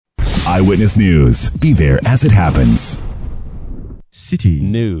Eyewitness News. Be there as it happens. City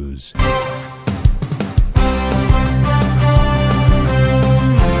News.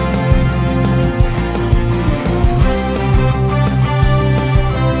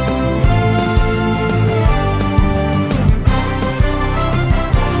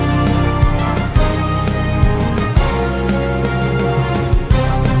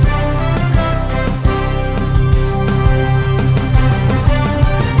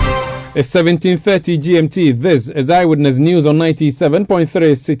 It's 17:30 GMT. This is Eyewitness News on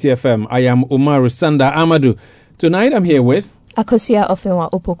 97.3 City FM. I am Umaru Sanda Amadou. Tonight I'm here with Akosia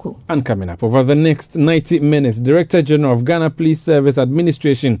Ofenwa Opoku. And coming up over the next 90 minutes, Director General of Ghana Police Service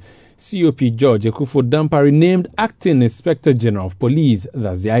Administration, COP George Ekufo Dampari, named Acting Inspector General of Police,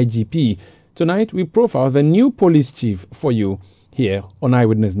 that's the IGP. Tonight we profile the new police chief for you here on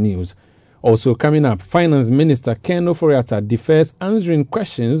Eyewitness News. Also coming up, Finance Minister Ken Ofori-Atta defers answering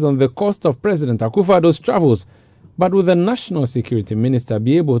questions on the cost of President Akufo-Addo's travels. But will the National Security Minister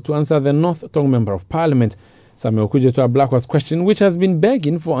be able to answer the North Tongue Member of Parliament, Samuel Okudzeto-Ablakwa's question, which has been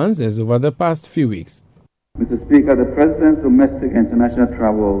begging for answers over the past few weeks? Mr. Speaker, the President's domestic and international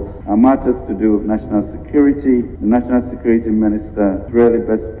travels are matters to do with national security. The National Security Minister is really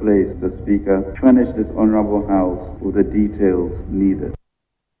best placed, the Speaker, to furnish this Honourable House with the details needed.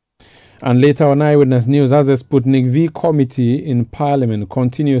 And later on Eyewitness News, as the Sputnik V committee in Parliament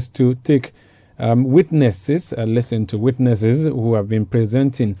continues to take listen to witnesses who have been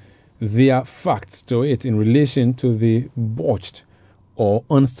presenting their facts to it in relation to the botched or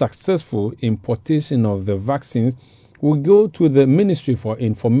unsuccessful importation of the vaccines, we go to the Ministry for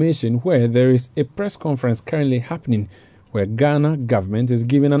Information, where there is a press conference currently happening where Ghana government is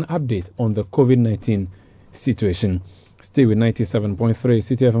giving an update on the COVID-19 situation. Stay with 97.3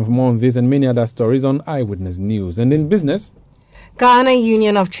 City FM for more on this and many other stories on Eyewitness News. And in business, Ghana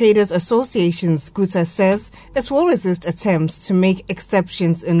Union of Traders Associations, GUTA, says it will resist attempts to make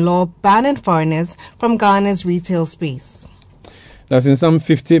exceptions in law banning foreigners from Ghana's retail space. That's in some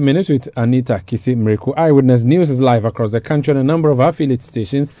 50 minutes with Anita Kisi Mreku. Eyewitness News is live across the country on a number of affiliate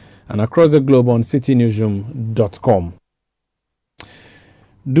stations and across the globe on citynewsroom.com.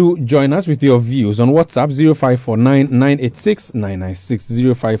 Do join us with your views on WhatsApp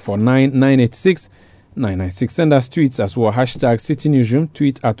 0549-986-996, 0549-986-996. Send us tweets as well, hashtag City Newsroom,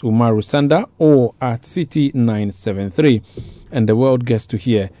 tweet at Umaru Sanda or at City973, and the world gets to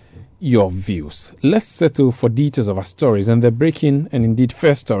hear your views. Let's settle for details of our stories, and the breaking and indeed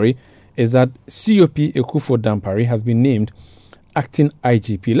first story is that COP Ekufo Dampari has been named acting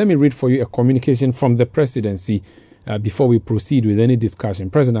IGP. Let me read for you a communication from the presidency before we proceed with any discussion.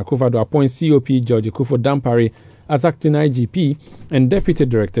 President Akufo-Addo appoints COP George Ekufo Dampari as acting IGP and Deputy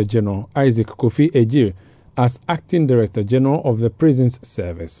Director General Isaac Kofi Ejir as acting Director General of the Prisons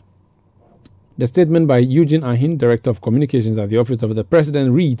Service. The statement by Eugene Ahin, Director of Communications at the Office of the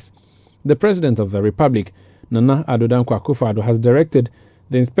President, reads, "The President of the Republic, Nana Addo Dankwa Akufo-Addo, has directed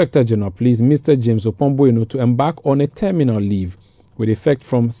the Inspector General of Police, Mr. James Opon-Bueno, to embark on a terminal leave with effect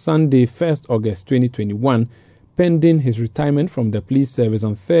from Sunday, 1st August 2021, pending his retirement from the police service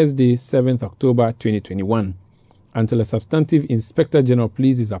on Thursday, 7th October 2021. Until a substantive Inspector General of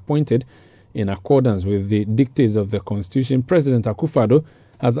Police is appointed in accordance with the dictates of the Constitution, President Akufo-Addo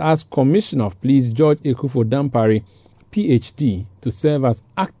has asked Commissioner of Police George Ekufo Dampari, PhD, to serve as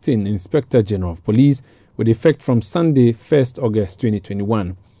acting Inspector General of Police with effect from Sunday, 1st August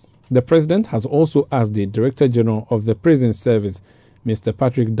 2021. The President has also asked the Director General of the Prison Service, Mr.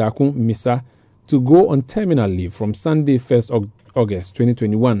 Patrick Dakun Misa, to go on terminal leave from Sunday, 1st August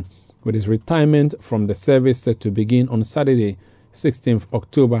 2021, with his retirement from the service set to begin on Saturday, 16th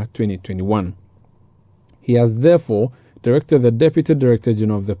October 2021. He has therefore directed the Deputy Director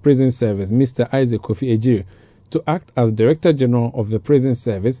General of the Prison Service, Mr. Isaac Kofi Ejir, to act as Director General of the Prison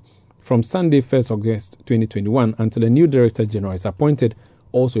Service from Sunday, 1st August 2021, until a new Director General is appointed,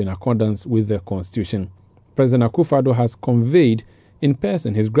 also in accordance with the Constitution. President Akufo-Addo has conveyed in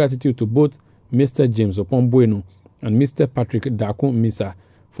person his gratitude to both Mr. James Opon-Bueno and Mr. Patrick Dakun Misa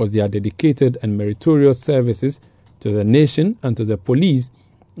for their dedicated and meritorious services to the nation and to the police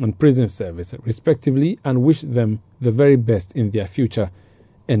and prison service, respectively, and wish them the very best in their future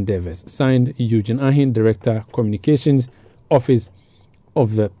endeavors. Signed, Eugene Ahin, Director, Communications, Office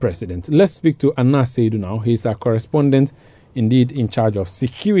of the President. Let's speak to Anas Seidu now. He's our correspondent, indeed in charge of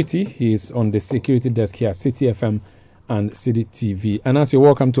security. He is on the security desk here at City FM and City TV. Anas, you're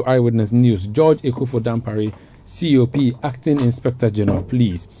welcome to Eyewitness News. George Ekufo Dampari, COP, Acting Inspector General,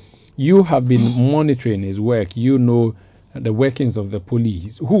 please. You have been monitoring his work. You know the workings of the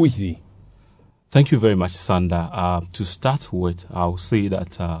police. Who is he? Thank you very much, Sanda. To start with, I'll say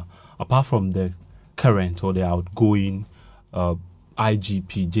that apart from the current or the outgoing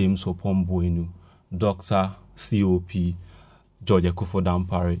IGP James Opomboinu, Dr. COP George Akufo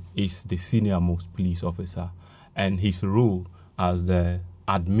Dampare is the senior most police officer, and his role as the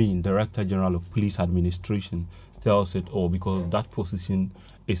Director General of Police Administration tells it all, because that position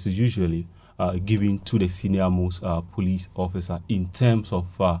is usually given to the senior most police officer in terms of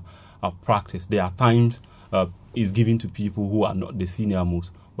practice. There are times it's given to people who are not the senior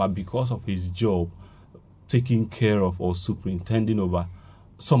most, but because of his job, taking care of or superintending over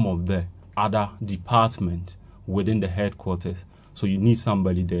some of the other departments within the headquarters. So you need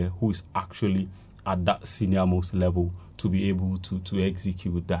somebody there who is actually at that senior most level to be able to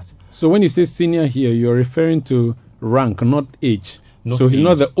execute that. So when you say senior here, you're referring to rank, not age. Not so he's age.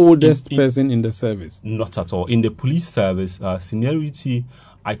 not the oldest person in the service. Not at all. In the police service, seniority,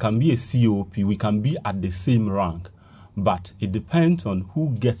 I can be a COP, we can be at the same rank, but it depends on who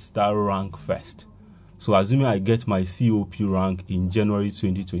gets that rank first. So assuming I get my COP rank in January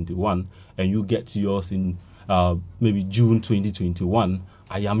 2021 and you get yours in maybe June 2021,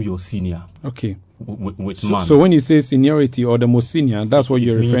 I am your senior. Okay. With months. So when you say seniority or the most senior, that's what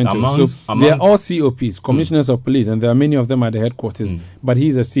you're referring to. So they are all COPs, commissioners of police, and there are many of them at the headquarters, but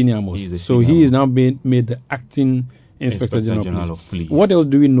he's a senior most. He is now made the acting Inspector General of Police. What else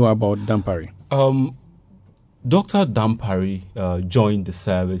do we know about Dampare? Dr. Dampare joined the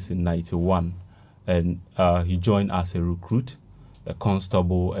service in 91, and he joined as a recruit, a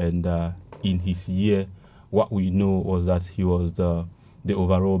constable, and in his year, what we know was that he was the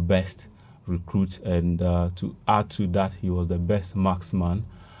overall best recruit, and to add to that, he was the best marksman.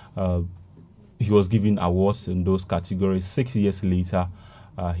 He was given awards in those categories. 6 years later,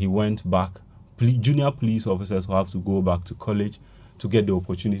 he went back. Junior police officers will have to go back to college to get the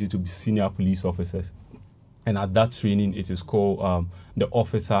opportunity to be senior police officers. And at that training, it is called the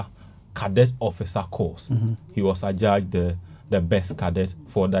cadet officer course. Mm-hmm. He was adjudged the best cadet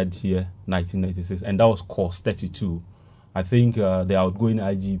for that year, 1996, and that was course 32. I think the outgoing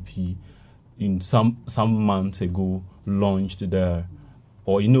IGP in some months ago launched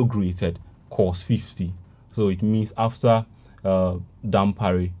or inaugurated course 50. So it means after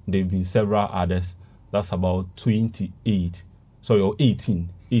Dampare, there have been several others. That's about 18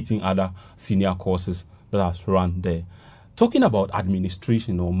 other senior courses that has run there. Talking about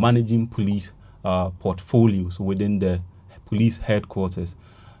administration or managing police portfolios within the police headquarters,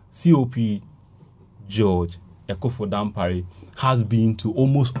 COP George Akufo Dampare has been to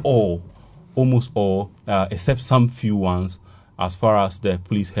almost all, except some few ones, as far as the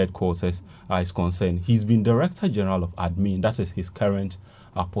police headquarters is concerned. He's been Director General of Admin. That is his current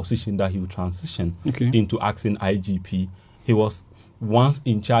position that he will transition into acting IGP. He was once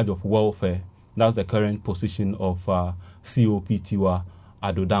in charge of welfare. That's the current position of COP Tiwa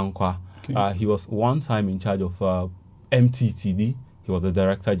Adodankwa. He was one time in charge of MTTD. He was the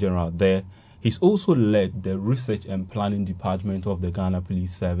Director General there. He's also led the Research and Planning Department of the Ghana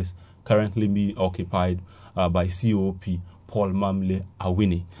Police Service, currently being occupied by COP Paul Mamle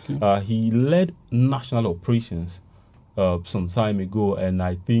Awini. He led national operations some time ago, and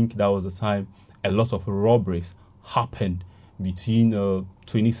I think that was the time a lot of robberies happened between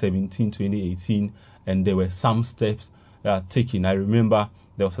 2017, 2018, and there were some steps taken. I remember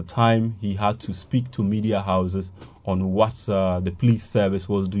there was a time he had to speak to media houses on what the police service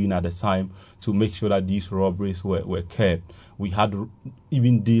was doing at the time to make sure that these robberies were kept. We had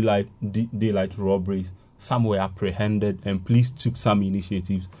even daylight robberies. Some were apprehended, and police took some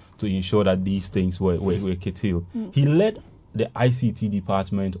initiatives to ensure that these things were curtailed. He led the ICT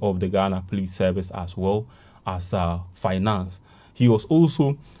department of the Ghana Police Service as well as finance. He was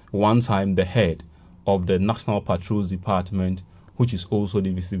also one time the head of the National Patrols Department, which is also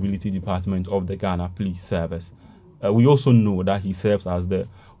the visibility department of the Ghana Police Service. We also know that he serves as the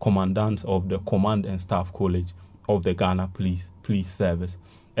commandant of the Command and Staff College of the Ghana Police Service.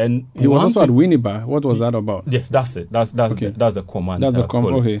 And he was also at Winneba. What was that about? Yes, that's it. That's the command. That's the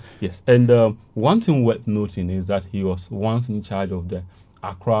command. Okay. Yes, and one thing worth noting is that he was once in charge of the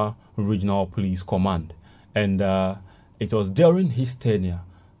Accra Regional Police Command, and it was during his tenure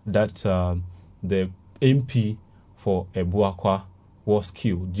that the MP for Ebuakwa was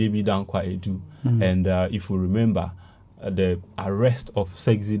killed, J.B. Dankwa Edu, and if you remember, the arrest of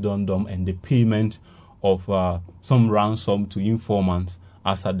Sexy Dondom and the payment of some ransom to informants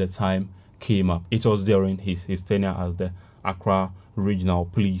as at the time came up. It was during his tenure as the Accra Regional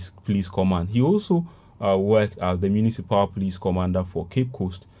Police Command. He also worked as the Municipal Police Commander for Cape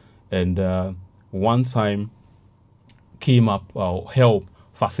Coast, and one time came up helped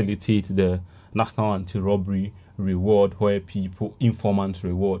facilitate the national anti-robbery reward, where people, informant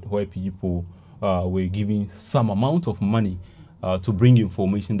reward, where people were giving some amount of money to bring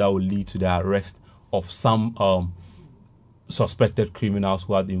information that would lead to the arrest of some suspected criminals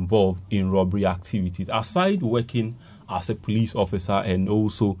who are involved in robbery activities. Aside working as a police officer and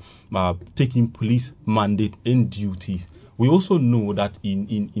also taking police mandate and duties, we also know that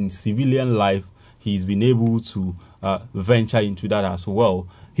in civilian life, he's been able to venture into that as well.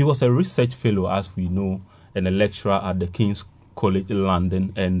 He was a research fellow, as we know, and a lecturer at the King's College in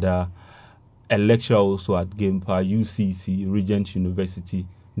London, and a lecturer also at GAMPA, UCC, Regent University,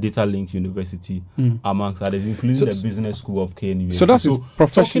 Data Link University, amongst others, including the Business School of KNU. So that's his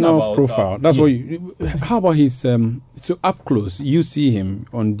professional profile. That's what you, how about his, so up close, you see him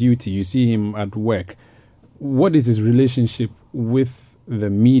on duty, you see him at work. What is his relationship with the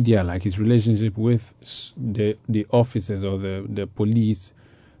media, like his relationship with the officers or the police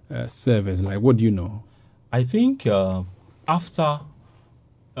service? Like, what do you know? I think after,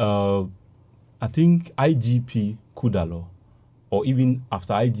 I think IGP Kudalo, or even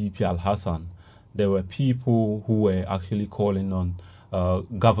after IGP Al-Hassan, there were people who were actually calling on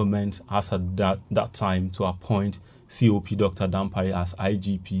government as at that time to appoint COP Dr. Dampare as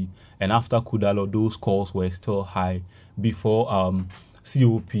IGP. And after Kudalo, those calls were still high before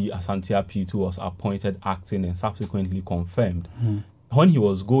COP Asante Apitu was appointed acting and subsequently confirmed. When he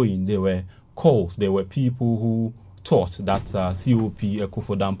was going, there were calls. There were people who thought that COP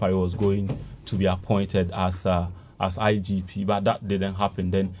Ekufo Dampare was going to be appointed as IGP, but that didn't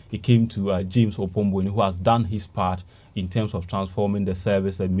happen. Then it came to James Opomboni, who has done his part in terms of transforming the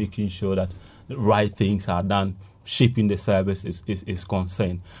service and making sure that the right things are done, shaping the service is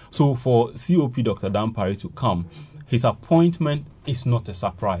concerned. So for COP Dr. Dampare to come, his appointment is not a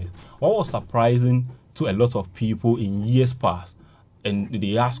surprise. What was surprising to a lot of people in years past, and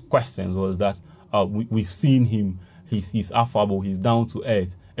they asked questions, was that we've seen him, he's affable, he's down to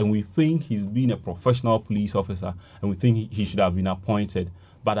earth, and we think he's been a professional police officer, and we think he should have been appointed.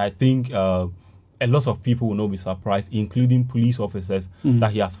 But I think a lot of people will not be surprised, including police officers,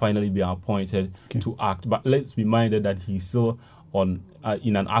 that he has finally been appointed to act. But let's be minded that he's still on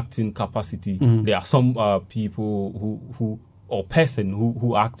in an acting capacity. There are some people who or person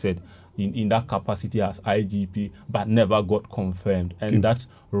who acted in that capacity as IGP, but never got confirmed, and that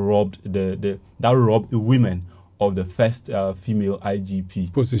robbed the women of the first female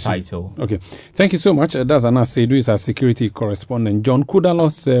IGP position title. Okay, thank you so much. That's Anas Seidu, is our security correspondent. John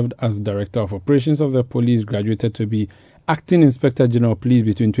Kudalo served as Director of Operations of the Police, graduated to be Acting Inspector General of Police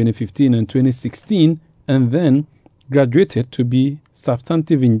between 2015 and 2016, and then graduated to be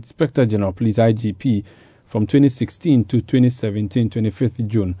Substantive Inspector General of Police, IGP, from 2016 to 2017, 25th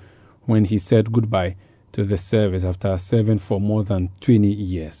June, when he said goodbye to the service after serving for more than 20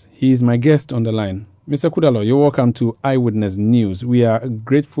 years. He is my guest on the line. Mr. Kudalo, you're welcome to Eyewitness News. We are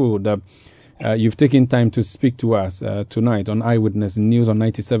grateful that you've taken time to speak to us tonight on Eyewitness News on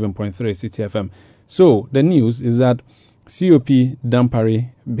 97.3 City FM. So, the news is that COP Dampare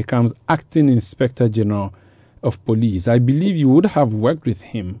becomes Acting Inspector General of Police. I believe you would have worked with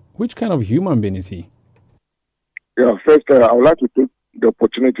him. Which kind of human being is he? Yeah, first, I would like to take the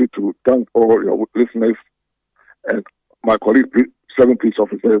opportunity to thank all your listeners and my colleague, 7 police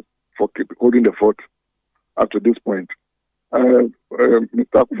officers, for holding the fort up to this point. Mr.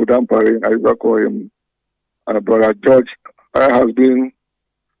 Ekufo Dampare, I call him Brother George, has been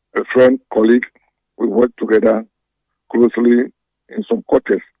a friend, colleague. We work together closely in some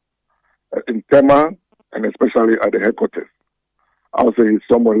quarters, in Tema, and especially at the headquarters. I would say he's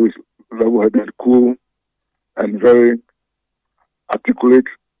someone who is level-headed, cool, and very articulate,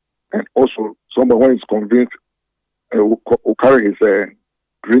 and also someone when he's convinced will carry his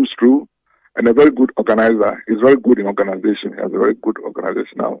dreams through, and a very good organizer. He's very good in organization. He has a very good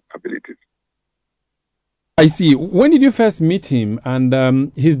organizational abilities. I see. When did you first meet him, and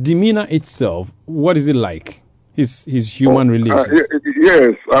his demeanor itself, what is it like? His human relations?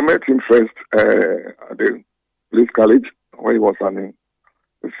 Yes, I met him first at the police college, where he was a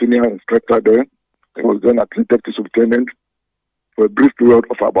senior inspector there. He was then a deputy superintendent for a brief period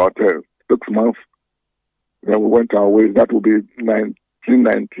of about 6 months. Then we went our ways. That would be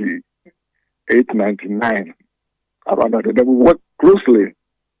 1998, 99, around that. Then we worked closely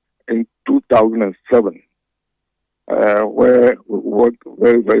in 2007, where we worked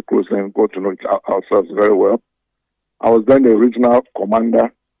very, very closely and got to know ourselves very well. I was then the regional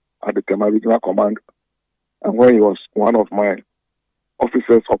commander at the Tema Regional Command, and where he was one of my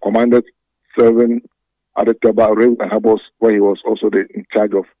officers or commanders serving at the Teba Rail and Harbors, where he was also in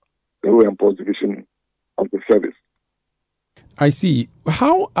charge of the Royal and Post Division of the service. I see.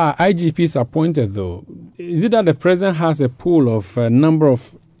 How are IGPs appointed, though? Is it that the president has a pool of a number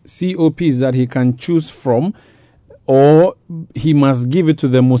of COPs that he can choose from, or he must give it to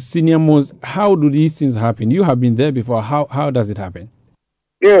the most senior most? How do these things happen? You have been there before. How does it happen?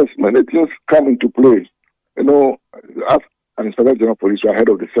 Yes, many things come into play. You know, as an Inspector General of Police, you are head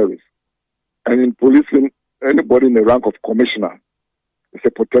of the service. And in policing, anybody in the rank of commissioner is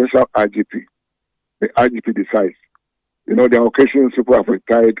a potential IGP. The IGP decides. You know, there are occasions people have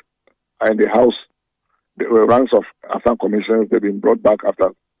retired in the house, the ranks of assistant commissioners, they've been brought back after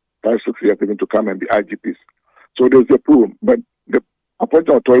 5-6 years even to come and be IGPs. So there's a pool, but the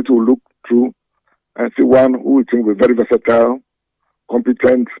appointing authority will look through and see one who we think will be very versatile,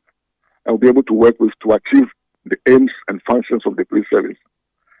 competent, and will be able to work with to achieve the aims and functions of the police service.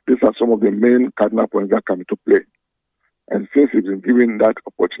 These are some of the main cardinal points that come into play. And since he's been given that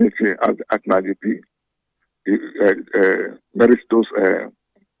opportunity as the acting IGP, he merits those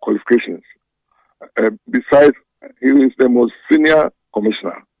qualifications. Besides, he is the most senior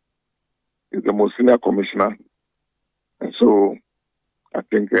commissioner. He's the most senior commissioner. And so I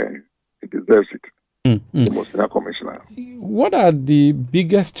think he deserves it. The most senior commissioner. What are the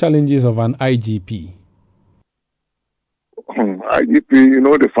biggest challenges of an IGP? IGP, you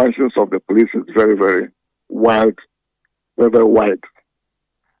know, the functions of the police is very, very wide, very, very wide.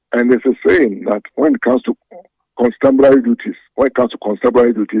 And there's a saying that when it comes to constabulary duties,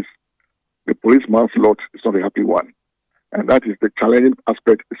 the policeman's lot is not a happy one. And that is the challenging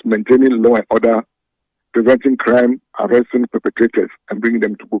aspect, is maintaining law and order, preventing crime, arresting perpetrators, and bringing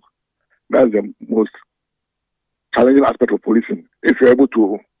them to book. That's the most challenging aspect of policing. If you're able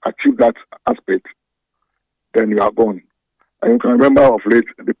to achieve that aspect, then you are gone. And you can remember of late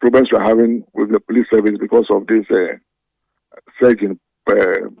the problems we're having with the police service because of this surge in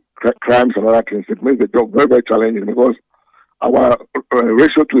crimes and other things. It makes the job very, very challenging because our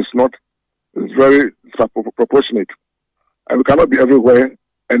ratio to is very proportionate. And we cannot be everywhere.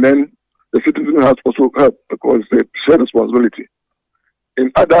 And then the citizen has to also help because they share responsibility.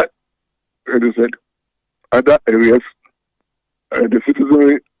 In other areas, the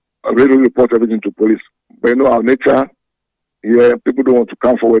citizenry really report everything to police. But you know, our nature here, people don't want to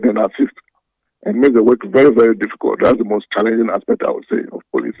come forward and assist. And makes the work very, very difficult. That's the most challenging aspect, I would say, of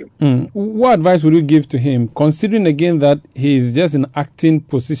policing. What advice would you give to him, considering again that he is just in acting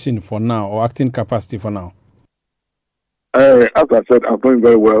position for now, or acting capacity for now? As I said, I'm doing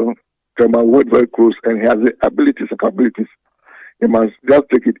very well. Chairman worked very close, and he has the abilities and capabilities. He must just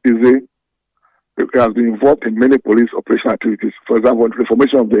take it easy. He has been involved in many police operational activities. For example, the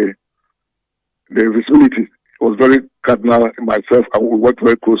formation of the visibility was very cardinal. Myself, I worked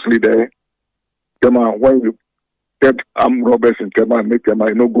very closely there. Tema, when we kept armed robbers in Tema and make Tema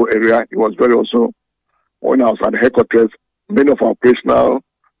a no-go area, it was very also, when I was at the headquarters, many of our operational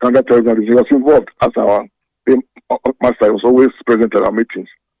counter-terrorism, he was involved as our master. He was always present at our meetings.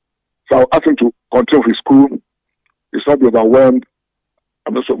 So I asked him to continue his school. He's not be overwhelmed.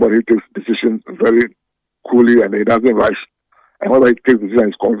 I'm not somebody who takes decisions very coolly and he doesn't rush. And whenever he takes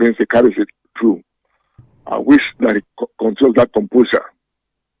decisions, he's convinced, he carries it through. I wish that he controls that composure.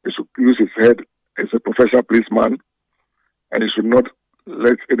 He should use his head. He's a professional policeman, and he should not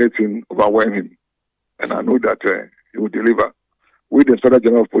let anything overwhelm him. And I know that he will deliver. We, the Inspector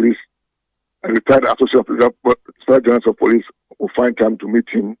General of Police, and retired Associate Inspector General of Police, will find time to meet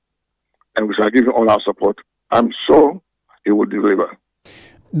him, and we shall give him all our support. I'm sure he will deliver.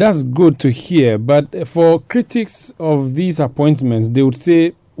 That's good to hear. But for critics of these appointments, they would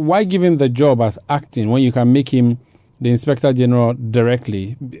say, why give him the job as acting when you can make him the Inspector General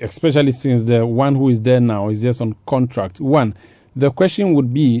directly, especially since the one who is there now is just on contract? One, the question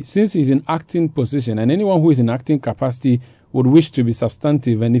would be, since he's in acting position, and anyone who is in acting capacity would wish to be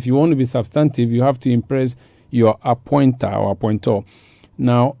substantive, and if you want to be substantive, you have to impress your appointer or appointor.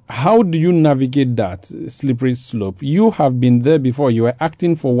 Now, how do you navigate that slippery slope? You have been there before. You were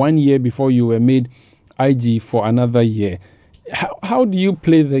acting for 1 year before you were made IG for another year. How do you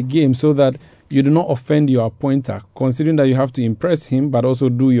play the game so that you do not offend your appointer, considering that you have to impress him, but also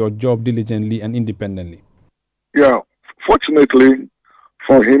do your job diligently and independently? Yeah, fortunately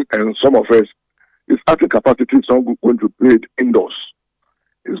for him and some of us, his acting capacity is not going to play it indoors.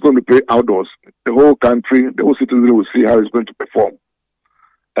 It's going to play outdoors. The whole country, the whole citizen will see how he's going to perform.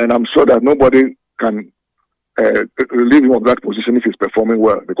 And I'm sure that nobody can relieve him of that position if he's performing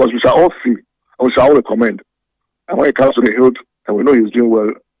well, because we shall all see, and we shall all recommend. And when it comes to the hilt, and we know he's doing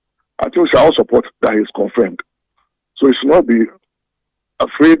well, I think we shall all support that he's confirmed. So he should not be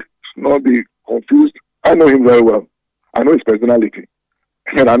afraid, should not be confused. I know him very well. I know his personality.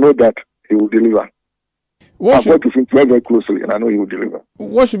 And I know that he will deliver. I've worked with him very, very closely, and I know he will deliver.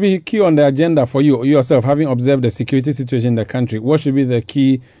 What should be key on the agenda for you yourself, having observed the security situation in the country? What should be the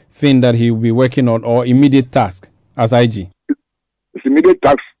key thing that he will be working on, or immediate task as IG? His immediate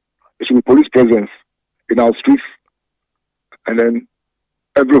task should be police presence in our streets and then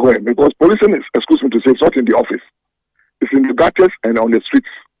everywhere. Because policing is, excuse me to say, it's not in the office. It's in the gutters and on the streets.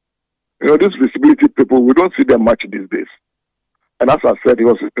 You know, these visibility people, we don't see them much these days. And as I said, he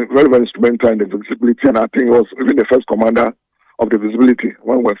was very, very instrumental in the visibility, and I think he was even the first commander of the visibility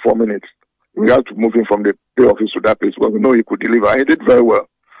when we were forming it. We had to move him from the pay office to that place where we know he could deliver. And he did very well.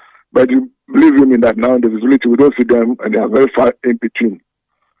 But you believe him in that now in the visibility, we don't see them, and they are very far in between.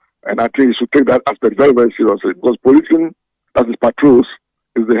 And I think you should take that aspect very, very seriously, because policing, as his patrols,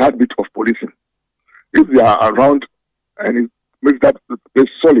 is the heartbeat of policing. If they are around and it makes that place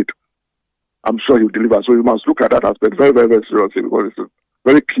solid, I'm sure he'll deliver. So you must look at that aspect very, very, very seriously, because it's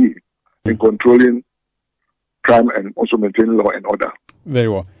very key in controlling crime and also maintaining law and order. Very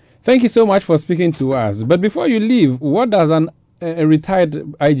well. Thank you so much for speaking to us. But before you leave, what does a retired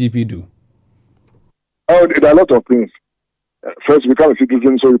IGP do? Oh, there are a lot of things. First, become a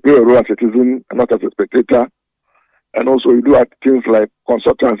citizen, so you play a role as a citizen and not as a spectator. And also, you do things like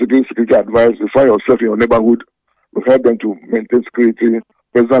consultancy, doing security advice. You find yourself in your neighborhood. You help them to maintain security,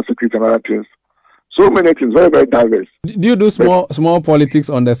 personal security, and other things. So many things, very, very diverse. Do you do small politics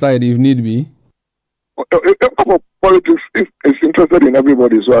on the side if need be? Politics is interested in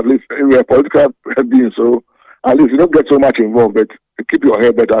everybody, so at least we are political beings, so at least you don't get so much involved, but keep your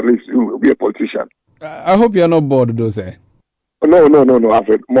head, but at least you will be a politician. I hope you're not bored, though, sir. No. I've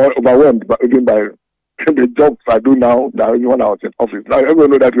been more overwhelmed even by the jobs I do now than when I was in office. Now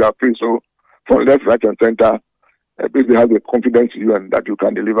everyone know that we are free, so from left, right, and center, please have the confidence in you and that you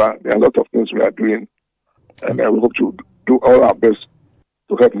can deliver. There are a lot of things we are doing, and we hope to do all our best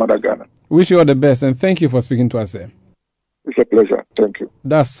to help Mother Ghana. Wish you all the best, and thank you for speaking to us, sir. It's a pleasure. Thank you.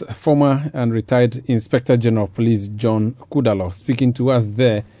 That's former and retired Inspector General of Police John Kudalow speaking to us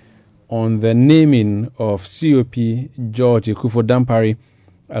there on the naming of COP George Akufo Dampare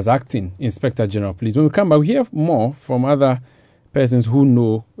as acting Inspector General of Police. When we come back, we hear more from other persons who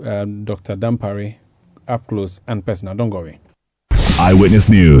know Dr. Dampare up close and personal. Don't go away. Eyewitness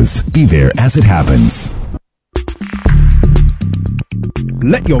News. Be there as it happens.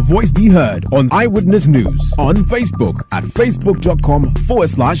 Let your voice be heard on Eyewitness News on Facebook at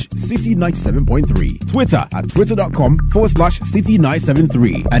facebook.com/City97.3, Twitter at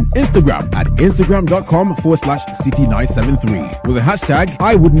twitter.com/City973, and Instagram at instagram.com/City973 with the hashtag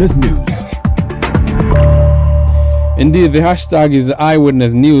Eyewitness News. Indeed, the hashtag is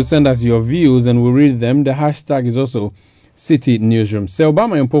Eyewitness News. Send us your views and we'll read them. The hashtag is also City Newsroom. Sir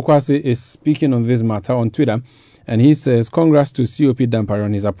Obama Mpokwase is speaking on this matter on Twitter. And he says, congrats to COP Dampare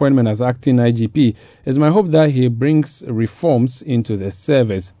on his appointment as acting IGP. It's my hope that he brings reforms into the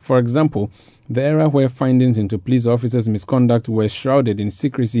service. For example, the era where findings into police officers' misconduct were shrouded in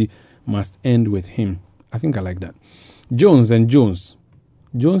secrecy must end with him. I think I like that. Jones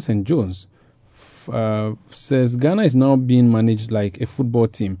says, Ghana is now being managed like a football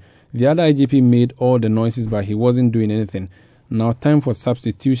team. The other IGP made all the noises, but he wasn't doing anything. Now time for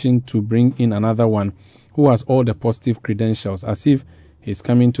substitution to bring in another one who has all the positive credentials, as if he's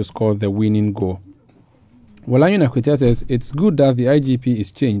coming to score the winning goal. Walanyo Nakwetia says, it's good that the IGP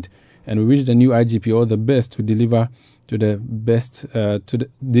is changed, and we wish the new IGP all the best to deliver deliver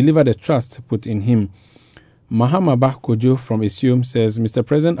the trust put in him. Mahama Kojo from Isium says, Mr.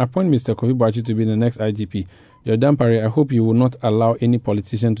 President, appoint Mr. Kofi Boakye to be the next IGP. Your Dampare, I hope you will not allow any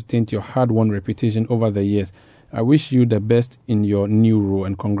politician to taint your hard-won reputation over the years. I wish you the best in your new role,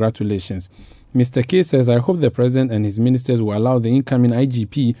 and congratulations. Mr. K says, I hope the President and his ministers will allow the incoming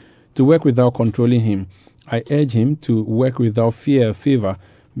IGP to work without controlling him. I urge him to work without fear or favor,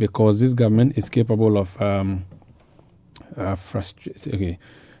 because this government is capable of frustrating. Okay.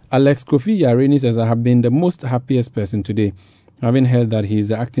 Alex Kofi Yarini says, I have been the most happiest person today. Having heard that he is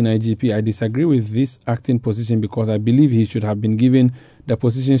the acting IGP, I disagree with this acting position because I believe he should have been given the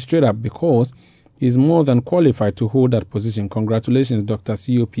position straight up, because he is more than qualified to hold that position. Congratulations, Dr.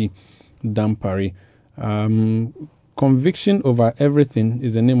 COP Dampare. Conviction over everything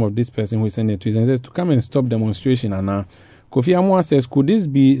is the name of this person who sent it to us, and says to come and stop demonstration. And Kofi Amwa says, could this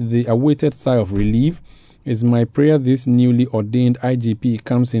be the awaited sigh of relief? It's my prayer this newly ordained IGP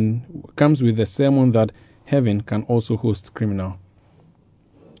comes with the sermon that heaven can also host criminals.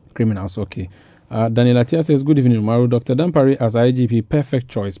 Okay. Daniel Atia says, good evening, Maru. Dr. Dampare as IGP, perfect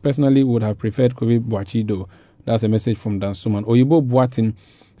choice. Personally, would have preferred Kofi Boakye though. That's a message from Dan Suman. Oyibo Boatin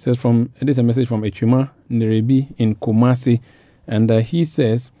says, it is a message from Echuma Nerebi in Kumasi, and he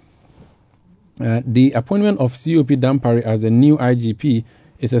says, The appointment of COP Dampari as the new IGP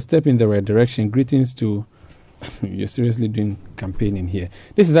is a step in the right direction. Greetings to... You're seriously doing campaigning here.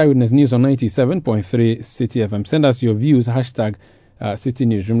 This is Eyewitness News on 97.3 City FM. Send us your views, hashtag City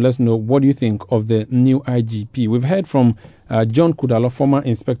Newsroom. Let's know what you think of the new IGP. We've heard from John Kudalo, former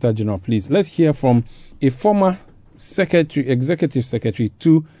Inspector General. Please, let's hear from a former executive secretary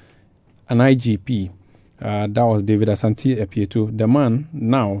to an IGP. That was David Asante Epieto. The man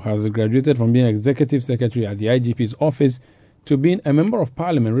now has graduated from being executive secretary at the IGP's office to being a member of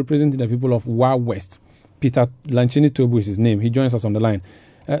parliament representing the people of Wa West. Peter Lanchini Tobu is his name. He joins us on the line.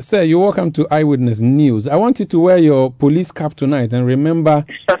 Sir, you're welcome to Eyewitness News. I want you to wear your police cap tonight and remember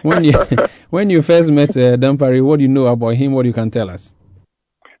when you first met Dampari, what do you know about him, what you can tell us?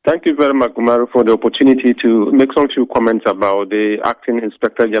 Thank you very much, Umaru, for the opportunity to make some few comments about the Acting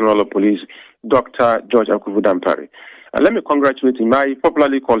Inspector General of Police, Dr. George Akuffo Dampari. And let me congratulate him. I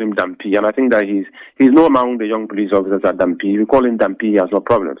popularly call him Dampi, and I think that he's no among the young police officers at Dampi. We call him Dampi, he has no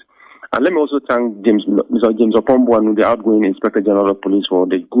problems. And let me also thank Mr. James Opombo, the outgoing Inspector General of Police, for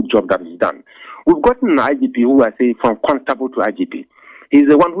the good job that he's done. We've gotten an IGP who I say from constable to IGP. He's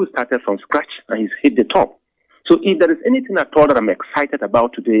the one who started from scratch and he's hit the top. So if there is anything at all that I'm excited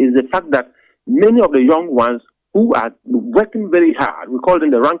about today is the fact that many of the young ones who are working very hard, we call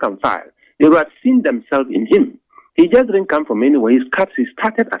them the rank and file, they have seen themselves in him. He just didn't come from anywhere. He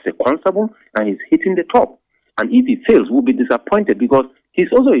started as a constable and he's hitting the top. And if he fails, we'll be disappointed because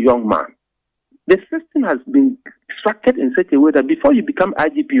he's also a young man. The system has been structured in such a way that before you become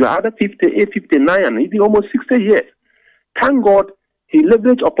IGP, you're either 58, 59, and even almost 60 years. Thank God he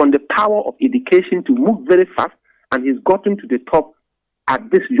leveraged upon the power of education to move very fast, and he's gotten to the top at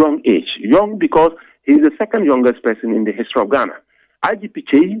this young age. Young because he's the second youngest person in the history of Ghana. IGP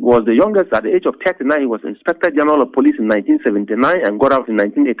Chei was the youngest at the age of 39. He was Inspector General of Police in 1979 and got out in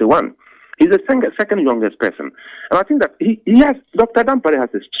 1981. He's the second youngest person. And I think that Dr. Dampari has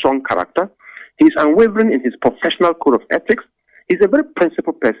a strong character. He's unwavering in his professional code of ethics. He's a very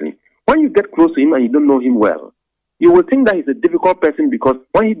principled person. When you get close to him and you don't know him well, you will think that he's a difficult person because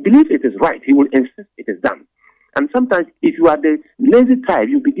when he believes it is right, he will insist it is done. And sometimes if you are the lazy type,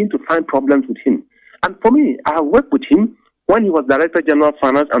 you begin to find problems with him. And for me, I have worked with him when he was Director General of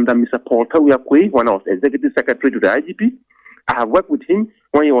Finance under Mr. Paul Tawia when I was Executive Secretary to the IGP. I have worked with him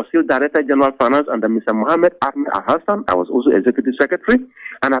when he was still Director General of Finance under Mr. Mohammed Ahmed Al-Hassan. I was also Executive Secretary.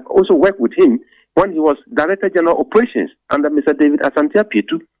 And I've also worked with him when he was Director General Operations under Mr. David Asante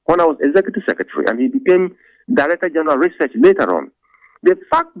Epieto when I was Executive Secretary. And he became Director General Research later on. The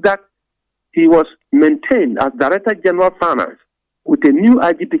fact that he was maintained as Director General of Finance with a new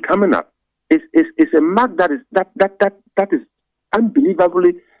IGP coming up is a mark that is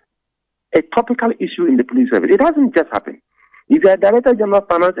unbelievably a topical issue in the police service. It doesn't just happen. If you're a Director General of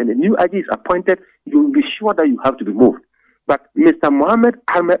Finance and a new IG is appointed, you will be sure that you have to be moved. But Mr. Mohammed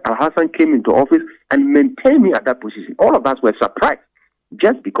Ahmed Al-Hassan came into office and maintained me at that position. All of us were surprised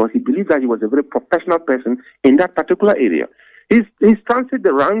just because he believed that he was a very professional person in that particular area. He's transited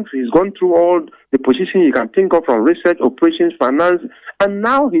the ranks. He's gone through all the positions you can think of from research, operations, finance, and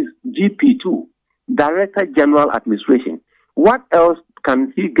now he's GP2, Director General Administration. What else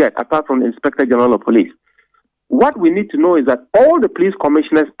can he get apart from the Inspector General of Police? What we need to know is that all the police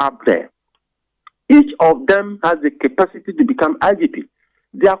commissioners up there, each of them has the capacity to become IGP.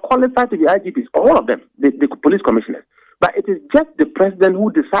 They are qualified to be IGPs, all of them, the police commissioners. But it is just the president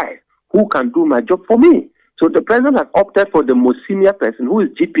who decides who can do my job for me. So the president has opted for the most senior person, who is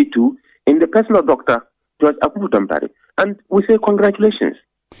GP2, in the person of Dr. George Akuffo Dampari. And we say congratulations.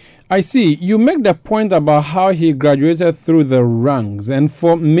 I see. You make the point about how he graduated through the ranks. And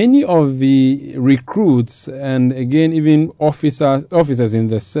for many of the recruits, and again, even officers in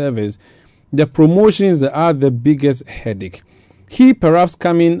the service, the promotions are the biggest headache. He, perhaps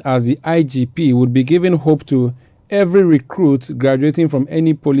coming as the IGP, would be giving hope to every recruit graduating from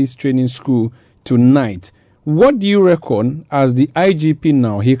any police training school tonight. What do you reckon as the IGP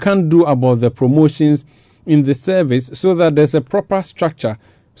now he can do about the promotions in the service so that there's a proper structure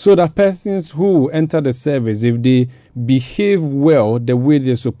so that persons who enter the service, if they behave well the way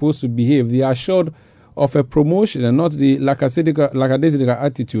they're supposed to behave, they are assured of a promotion and not the lackadaisical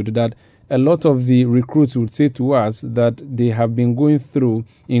attitude that a lot of the recruits would say to us that they have been going through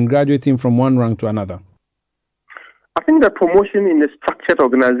in graduating from one rank to another? I think that promotion in a structured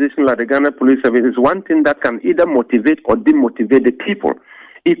organization like the Ghana Police Service is one thing that can either motivate or demotivate the people.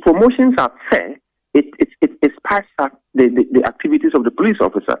 If promotions are fair, it sparks up the activities of the police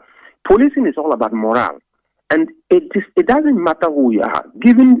officer. Policing is all about morale. And it doesn't matter who you are.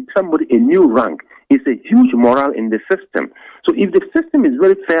 Giving somebody a new rank It's a huge morale in the system. So if the system is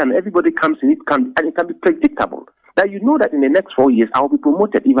very fair and everybody comes in, it can be predictable, that you know that in the next 4 years I will be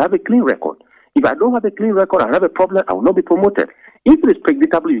promoted if I have a clean record. If I don't have a clean record, I have a problem, I will not be promoted. If it is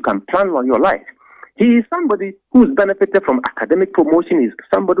predictable, you can plan on your life. He is somebody who's benefited from academic promotion. He's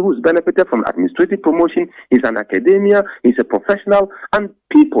somebody who's benefited from administrative promotion. He's an academia. He's a professional. And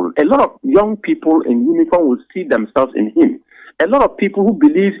people, a lot of young people in uniform will see themselves in him. A lot of people who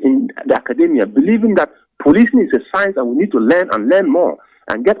believe in the academia, believing that policing is a science and we need to learn and learn more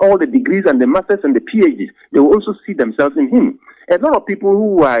and get all the degrees and the masters and the PhDs, they will also see themselves in him. A lot of people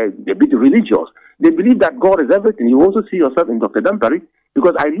who are a bit religious, they believe that God is everything. You also see yourself in Dr. Dampare,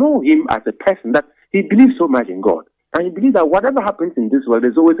 because I know him as a person that he believes so much in God. And he believes that whatever happens in this world,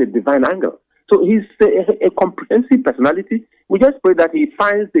 there's always a divine angle. So he's a comprehensive personality. We just pray that he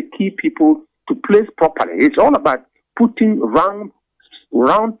finds the key people to place properly. It's all about putting round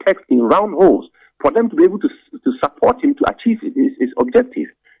text in round holes for them to be able to support him to achieve his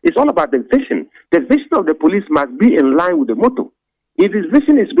objectives. It's all about the vision. The vision of the police must be in line with the motto. If his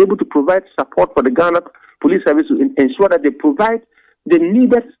vision is to be able to provide support for the Ghana Police Service to ensure that they provide the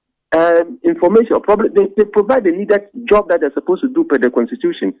needed information, or probably they provide the needed job that they're supposed to do per the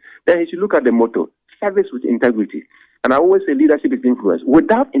Constitution, then he should look at the motto, service with integrity. And I always say leadership is influence.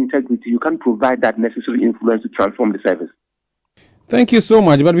 Without integrity, you can't provide that necessary influence to transform the service. Thank you so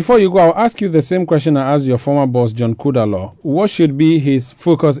much. But before you go, I'll ask you the same question I asked your former boss, John Kudalow. What should be his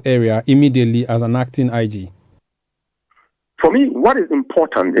focus area immediately as an acting IG? For me, what is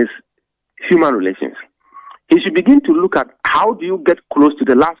important is human relations. He should begin to look at how do you get close to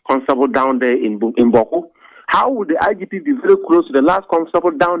the last constable down there in Boko? How would the IGP be very close to the last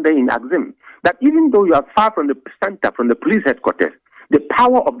constable down there in Axim? That even though you are far from the center, from the police headquarters, the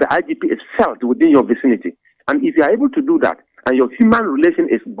power of the IGP is felt within your vicinity. And if you are able to do that, and your human relation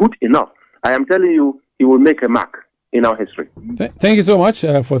is good enough, I am telling you, he will make a mark in our history. Thank you so much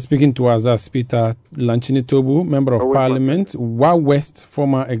for speaking to us as Peter Lanchini Tobu, Member of Parliament, Wa West,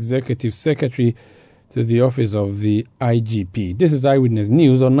 former Executive Secretary to the Office of the IGP. This is Eyewitness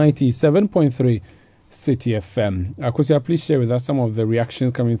News on 97.3 City FM. Akosia, please share with us some of the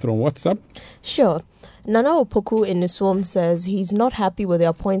reactions coming through on WhatsApp. Sure. Nana Opoku in Niswam says he's not happy with the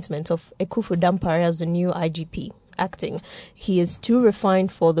appointment of Ekufu Dampare as the new IGP. Acting. He is too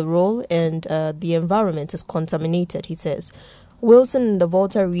refined for the role and the environment is contaminated, he says. Wilson in the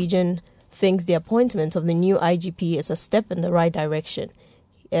Volta region thinks the appointment of the new IGP is a step in the right direction.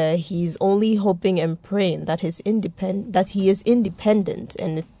 He's only hoping and praying that he is independent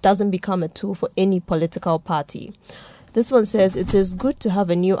and it doesn't become a tool for any political party. This one says it is good to have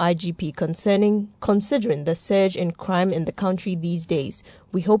a new IGP considering the surge in crime in the country these days.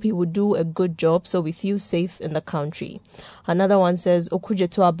 We hope he would do a good job so we feel safe in the country. Another one says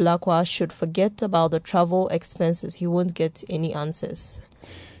Okudzeto Ablakwa should forget about the travel expenses. He won't get any answers.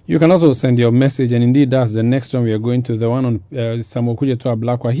 You can also send your message, and indeed that's the next one we are going to, the one on Samuel Okudzeto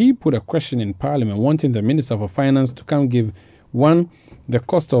Ablakwa. He put a question in Parliament wanting the Minister for Finance to come give the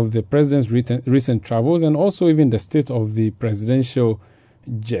cost of the president's recent travels and also even the state of the presidential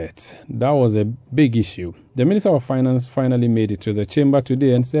jet. That was a big issue. The Minister of Finance finally made it to the chamber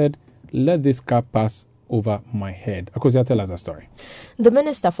today and said, let this car pass over my head. Akosia, tell us a story. The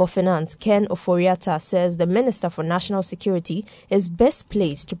Minister for Finance, Ken Ofori-Atta, says the Minister for National Security is best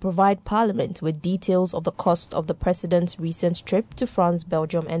placed to provide Parliament with details of the cost of the President's recent trip to France,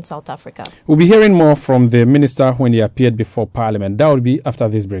 Belgium and South Africa. We'll be hearing more from the Minister when he appeared before Parliament. That will be after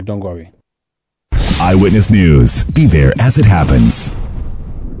this break. Don't go away. Eyewitness News. Be there as it happens.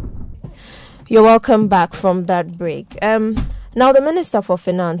 You're welcome back from that break. Now, the Minister for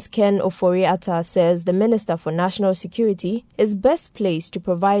Finance, Ken Ofori-Atta, says the Minister for National Security is best placed to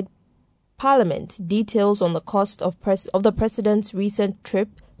provide Parliament details on the cost of the President's recent trip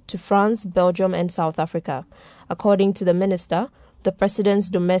to France, Belgium and South Africa. According to the Minister, the President's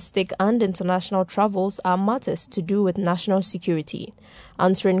domestic and international travels are matters to do with national security.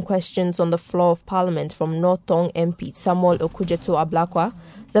 Answering questions on the floor of Parliament from North Tong MP Samuel Okudzeto Ablakwa,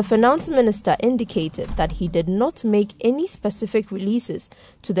 the Finance Minister indicated that he did not make any specific releases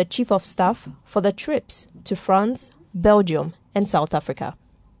to the Chief of Staff for the trips to France, Belgium and South Africa.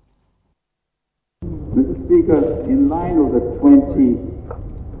 Mr. Speaker, in line with the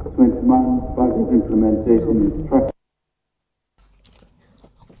 2021 budget implementation instructions,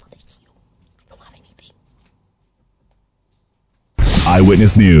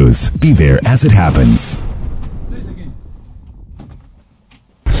 Eyewitness News. Be there as it happens.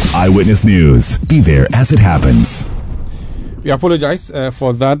 Eyewitness News. Be there as it happens. We apologize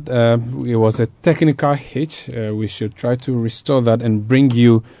for that. It was a technical hitch. We should try to restore that and bring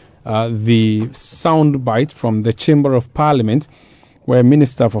you the sound bite from the Chamber of Parliament, where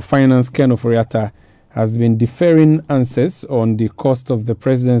Minister for Finance Ken Ofori-Atta has been deferring answers on the cost of the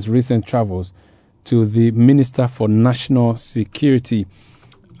president's recent travels to the Minister for National Security,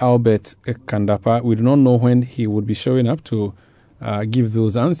 Albert Kandapa. We do not know when he would be showing up to give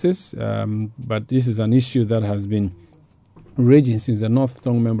those answers, but this is an issue that has been raging since the North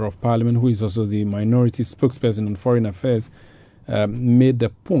Tongue Member of Parliament, who is also the minority spokesperson on foreign affairs, made the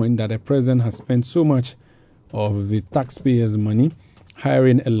point that the president has spent so much of the taxpayers' money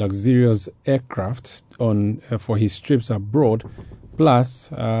hiring a luxurious aircraft for his trips abroad, plus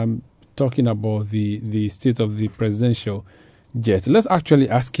talking about the state of the presidential jet. Let's actually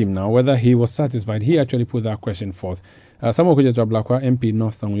ask him now whether he was satisfied. He actually put that question forth. Samuel Okudzeto Ablakwa, MP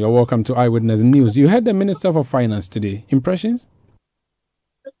North Tongue, you're welcome to Eyewitness News. You heard the Minister for Finance today. Impressions?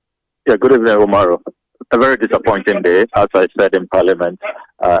 Yeah, good evening, Umaru. A very disappointing day, as I said in Parliament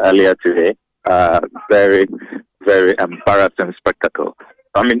earlier today. Very, very embarrassing spectacle.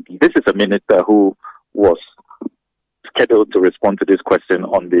 I mean, this is a minister who was scheduled to respond to this question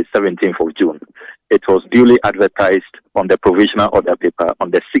on the 17th of June. It was duly advertised on the provisional order paper on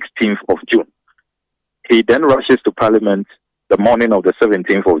the 16th of June. He then rushes to Parliament the morning of the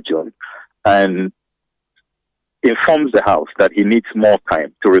 17th of June and informs the House that he needs more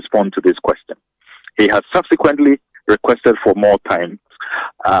time to respond to this question. He has subsequently requested for more time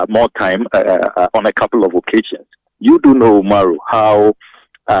on a couple of occasions. You do know, Umaru, how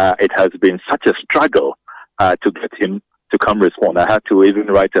it has been such a struggle to get him to come respond. I had to even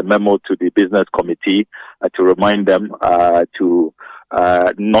write a memo to the business committee to remind them to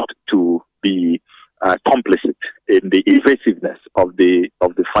not to be complicit in the evasiveness of the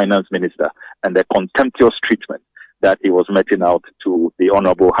finance minister and the contemptuous treatment that he was meting out to the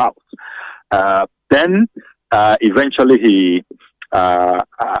Honorable House. Then eventually he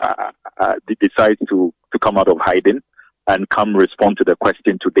decides to come out of hiding and come respond to the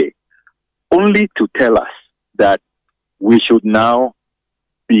question today, only to tell us that we should now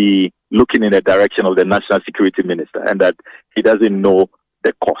be looking in the direction of the national security minister and that he doesn't know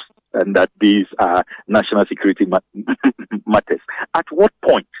the cost and that these are national security matters. At what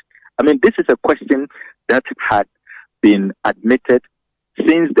point? I mean, this is a question that had been admitted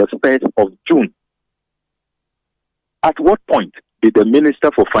since the 1st of June. At what point did the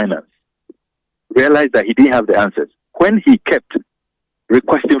Minister for Finance realize that he didn't have the answers when he kept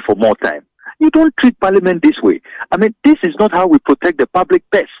requesting for more time? You don't treat Parliament this way. I mean, this is not how we protect the public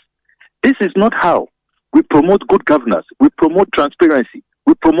purse. This is not how we promote good governance. We promote transparency.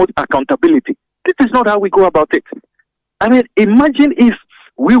 We promote accountability. This is not how we go about it. I mean, imagine if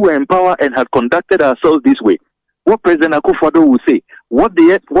we were in power and had conducted ourselves this way. What President Akufo-Addo will say, what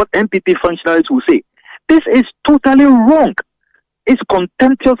MPP functionaries will say. This is totally wrong. It's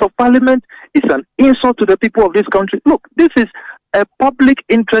contemptuous of Parliament. It's an insult to the people of this country. Look, this is a public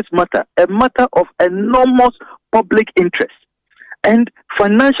interest matter, a matter of enormous public interest. And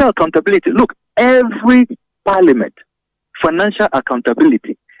financial accountability. Look, every Parliament, financial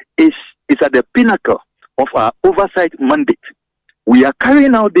accountability is at the pinnacle of our oversight mandate. We are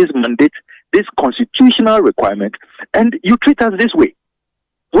carrying out this mandate, this constitutional requirement, and you treat us this way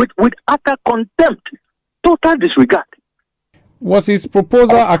with utter contempt, total disregard. Was his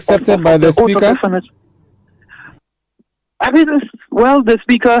proposal accepted by the Speaker? I mean, well, the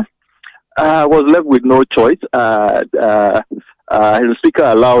Speaker was left with no choice. The Speaker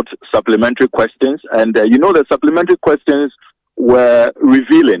allowed supplementary questions, and the supplementary questions were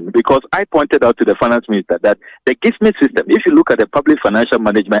revealing because I pointed out to the Finance Minister that the GIFME system, if you look at the Public Financial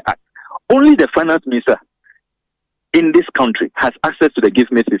Management Act, only the Finance Minister in this country has access to the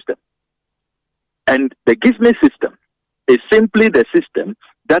GIFME system. And the GIFME system is simply the system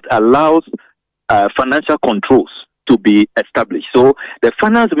that allows financial controls to be established. So the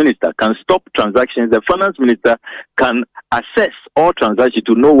Finance Minister can stop transactions. The Finance Minister can assess all transactions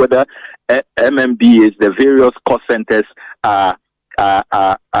to know whether MMDAs, the various cost centers, are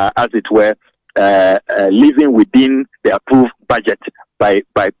as it were, living within the approved budget by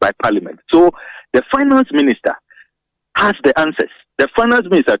Parliament. So the Finance Minister has the answers. The Finance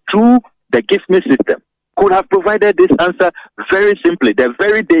Minister, through the GIFME system, could have provided this answer very simply the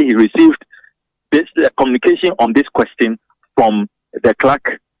very day he received this communication on this question from the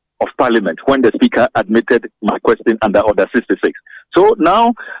Clerk of Parliament when the Speaker admitted my question under Order 66. So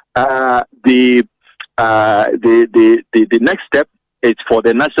now the next step is for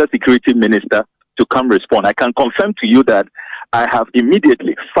the National Security Minister to come respond. I can confirm to you that I have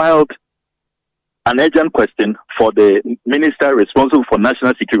immediately filed an urgent question for the Minister responsible for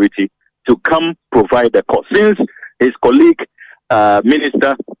national security to come provide the cause. Since his colleague,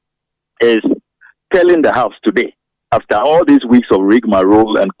 Minister is telling the House today, after all these weeks of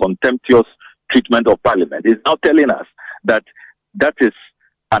rigmarole and contemptuous treatment of Parliament, is now telling us that that is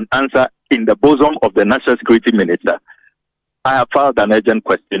an answer in the bosom of the National Security Minister. I have filed an urgent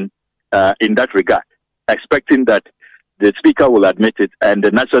question in that regard, expecting that the Speaker will admit it and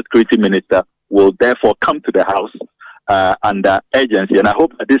the National Security Minister will therefore come to the House under urgency. And I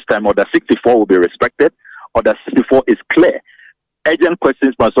hope that this time Order 64 will be respected. Order 64 is clear. Urgent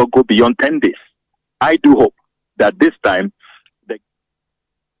questions must not go beyond 10 days. I do hope that this time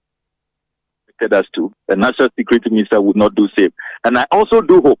the National Security Minister would not do same. And I also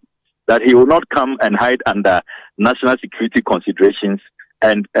do hope that he will not come and hide under national security considerations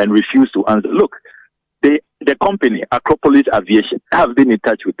and refuse to answer. Look, the company, Acropolis Aviation, have been in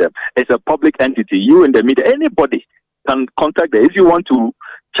touch with them. It's a public entity. You in the media, anybody can contact them. If you want to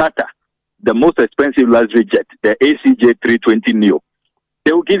charter the most expensive luxury jet, the ACJ 320 Neo,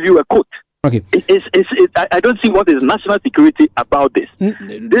 they will give you a quote. Okay. I don't see what is national security about this.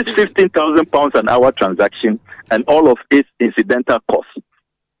 This £15,000 an hour transaction and all of its incidental costs.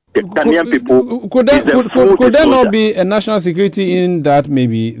 The Ghanaian people could there not be a national security in that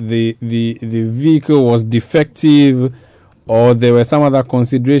maybe the vehicle was defective or there were some other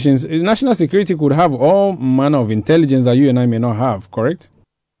considerations? National security could have all manner of intelligence that you and I may not have, correct?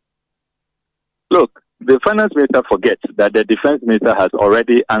 Look, the finance minister forgets that the defense minister has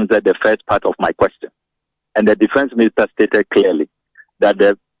already answered the first part of my question. And the defense minister stated clearly that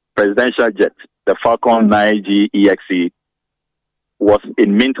the presidential jet, the Falcon 9G EXE, was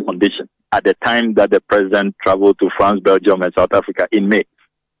in mint condition at the time that the president traveled to France, Belgium, and South Africa in May.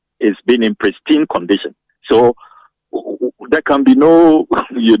 It's been in pristine condition. So there can be no,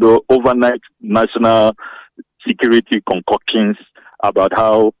 overnight national security concoctions about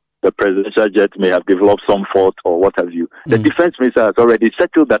how the presidential jet may have developed some fault or what have you. The defense minister has already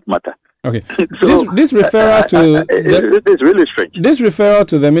settled that matter. Okay. So, this referral to it's really strange. This referral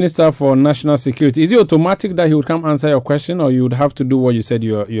to the Minister for National Security, is it automatic that he would come answer your question, or you would have to do what you said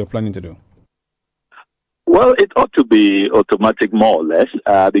you're planning to do? Well, it ought to be automatic, more or less,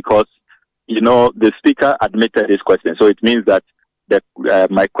 because the Speaker admitted this question, so it means that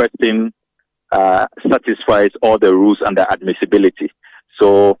my question satisfies all the rules under admissibility.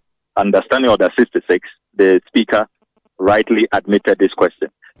 So, understanding Order 66, the Speaker rightly admitted this question.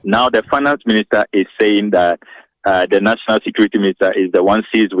 Now, the finance minister is saying that the national security minister is the one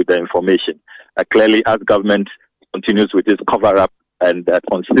seized with the information. Clearly, as government continues with its cover-up and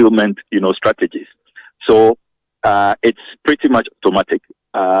concealment, strategies. So, it's pretty much automatic.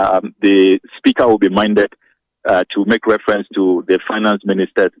 The speaker will be minded to make reference to the finance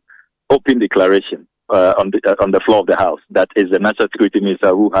minister's open declaration on the floor of the House. That is the national security minister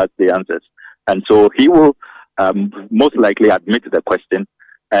who has the answers. And so he will most likely admit the question,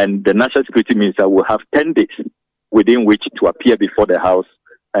 and the national security minister will have 10 days within which to appear before the House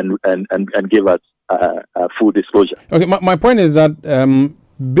and give us full disclosure. Okay, my point is that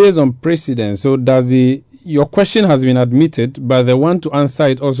based on precedent, so your question has been admitted, but the one to answer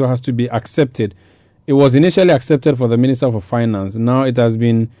it also has to be accepted. It was initially accepted for the Minister for Finance. Now it has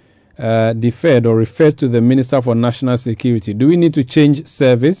been deferred or referred to the Minister for National Security. Do we need to change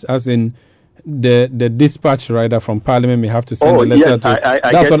service, as in the dispatch rider from Parliament may have to send a letter to...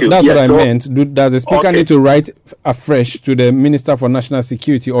 That's what I meant. Does the Speaker need to write afresh to the Minister for National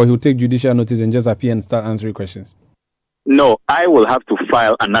Security, or he'll take judicial notice and just appear and start answering questions? No, I will have to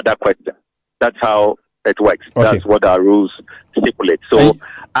file another question. That's how it works. Okay. That's what our rules stipulate. So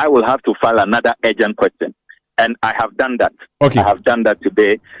I will have to file another urgent question. And I have done that. Okay. I have done that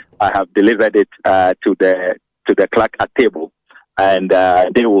today. I have delivered it to the clerk at table. And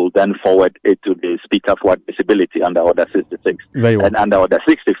they will then forward it to the Speaker for admissibility under Order 66. Very well. And under Order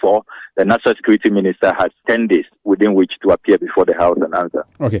 64, the National Security Minister has 10 days within which to appear before the House and answer.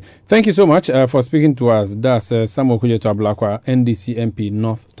 Okay. Thank you so much for speaking to us. That's Samuel Kujeto Ablakwa, NDC MP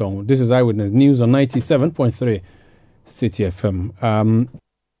North Tongu. This is Eyewitness News on 97.3 City FM.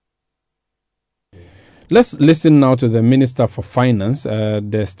 Let's listen now to the Minister for Finance,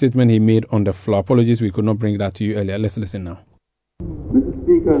 the statement he made on the floor. Apologies, we could not bring that to you earlier. Let's listen now. Mr.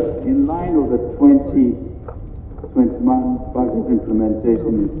 Speaker, in line with the 2021 budget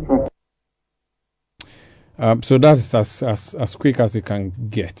implementation instructions. So that's as quick as it can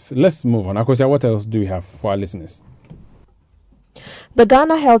get. Let's move on. Akosia, what else do we have for our listeners? The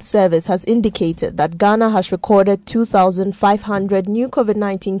Ghana Health Service has indicated that Ghana has recorded 2,500 new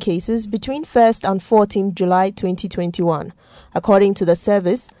COVID-19 cases between 1st and 14th July 2021. According to the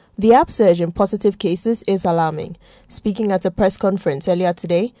service, the upsurge in positive cases is alarming. Speaking at a press conference earlier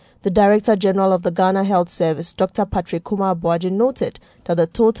today, the Director General of the Ghana Health Service, Dr. Patrick Kumar Abuaji, noted that the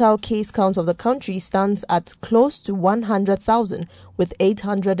total case count of the country stands at close to 100,000 with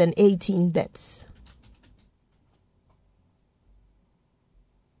 818 deaths.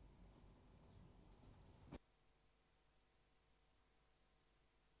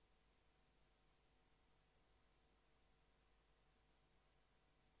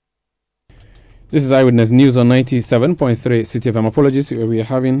 This is Eyewitness News on 97.3 City FM. Apologies, we are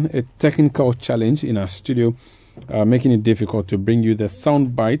having a technical challenge in our studio, making it difficult to bring you the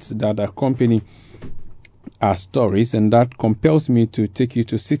sound bites that accompany our stories, and that compels me to take you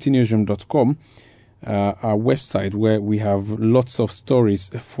to citynewsroom.com, our website, where we have lots of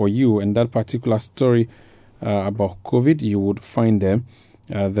stories for you. And that particular story about COVID, you would find them.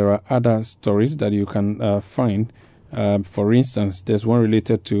 There are other stories that you can find. For instance, there's one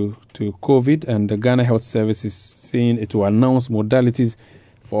related to COVID, and the Ghana Health Service is saying it will announce modalities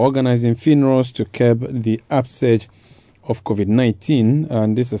for organizing funerals to curb the upsurge of COVID-19.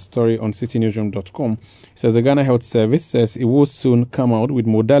 And this is a story on citynewsroom.com. It says the Ghana Health Service says it will soon come out with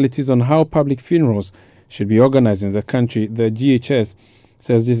modalities on how public funerals should be organized in the country. The GHS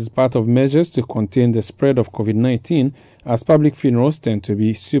says this is part of measures to contain the spread of COVID-19, as public funerals tend to be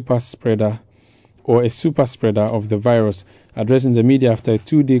a super spreader of the virus. Addressing the media after a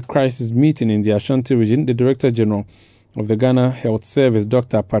 2-day crisis meeting in the Ashanti region, the Director General of the Ghana Health Service,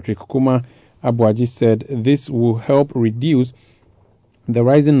 Dr. Patrick Kumar Abuaji, said this will help reduce the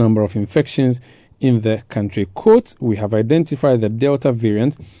rising number of infections in the country. Quote, "We have identified the Delta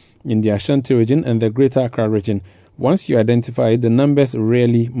variant in the Ashanti region and the Greater Accra region. Once you identify it, the numbers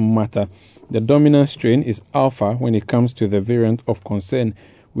rarely matter. The dominant strain is Alpha when it comes to the variant of concern.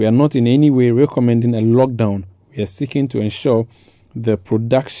 We are not in any way recommending a lockdown. We are seeking to ensure the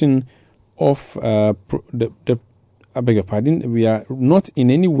production of I beg your pardon. We are not in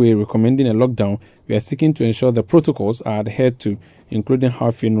any way recommending a lockdown. We are seeking to ensure the protocols are adhered to, including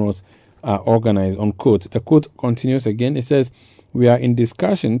how funerals are organized." Unquote. The quote continues again. It says, "We are in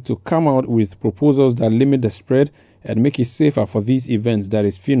discussion to come out with proposals that limit the spread and make it safer for these events, that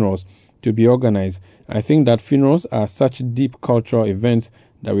is funerals, to be organized. I think that funerals are such deep cultural events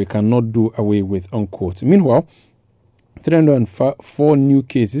that we cannot do away with." Unquote. Meanwhile, 304 new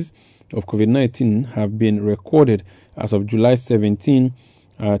cases of COVID-19 have been recorded as of July 17,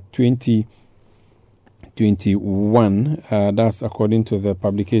 2021. That's according to the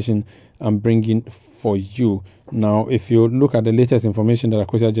publication I'm bringing for you. Now, if you look at the latest information that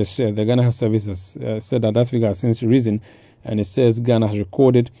Akosia just shared, the Ghana Health Service has said that figure has since risen, and it says Ghana has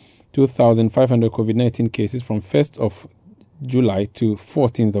recorded 2,500 COVID-19 cases from 1st of July to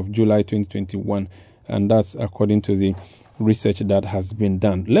 14th of July 2021, and that's according to the research that has been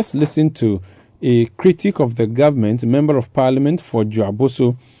done. Let's listen to a critic of the government, a member of parliament for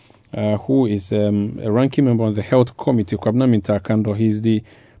Dwaboso, who is a ranking member on the health committee, Kwabena Mintakando. He's the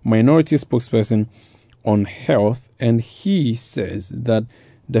minority spokesperson on health, and he says that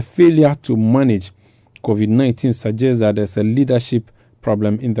the failure to manage COVID-19 suggests that there's a leadership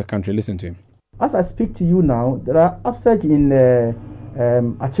problem in the country. Listen to him. As I speak to you now, there are upsurge in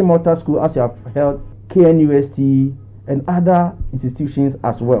Achimota School, as you have held, KNUST, and other institutions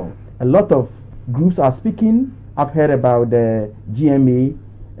as well. A lot of groups are speaking. I've heard about the GMA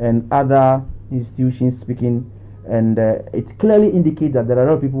and other institutions speaking, and it clearly indicates that there are a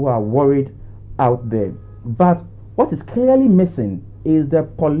lot of people who are worried out there. But what is clearly missing is the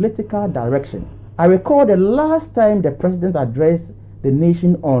political direction. I recall the last time the president addressed the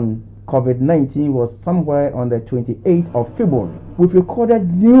nation on COVID-19 was somewhere on the 28th of February. We've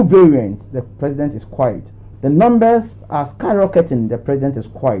recorded new variants. The president is quiet. The numbers are skyrocketing. The president is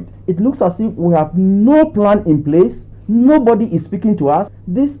quiet. It looks as if we have no plan in place. Nobody is speaking to us.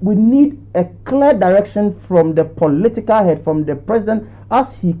 We need a clear direction from the political head, from the president,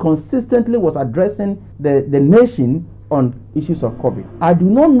 as he consistently was addressing the nation on issues of COVID. I do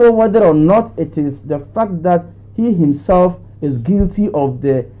not know whether or not it is the fact that he himself is guilty of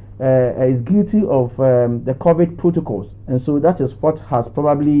the COVID protocols, and so that is what has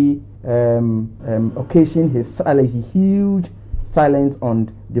probably occasioned his huge silence on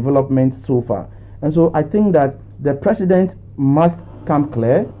developments so far. And so I think that the president must come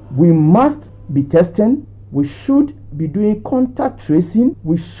clear. We must be testing. We should be doing contact tracing.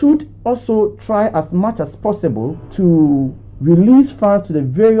 We should also try as much as possible to release funds to the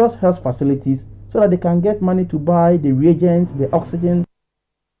various health facilities so that they can get money to buy the reagents, the oxygen.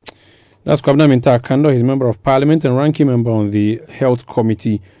 That's Kwabena Mintah Kando. He's member of parliament and ranking member on the health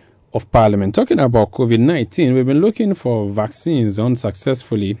committee of parliament. Talking about COVID-19, we've been looking for vaccines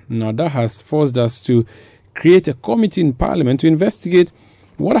unsuccessfully. Now that has forced us to create a committee in parliament to investigate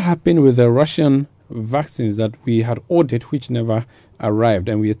what happened with the Russian vaccines that we had ordered, which never arrived,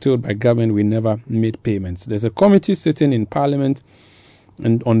 and we are told by government we never made payments. There's a committee sitting in parliament,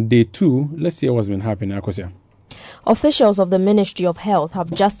 and on day 2, let's see what's been happening. Akosia. Officials of the Ministry of Health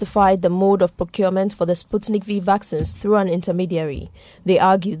have justified the mode of procurement for the Sputnik V vaccines through an intermediary. They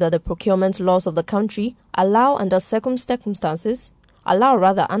argue that the procurement laws of the country allow under certain circumstances,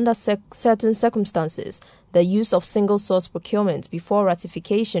 the use of single-source procurement before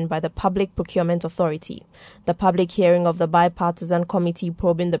ratification by the Public Procurement Authority. The public hearing of the bipartisan committee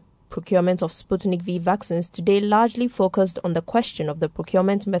probing the procurement of Sputnik V vaccines today largely focused on the question of the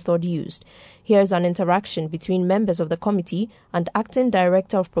procurement method used. Here is an interaction between members of the committee and Acting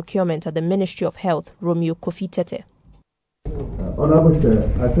Director of Procurement at the Ministry of Health, Romeo Kofi Tete. Honorable Chair,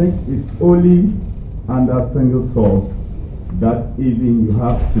 I think it's only under single source that even you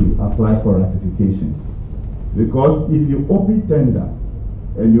have to apply for ratification. Because if you open tender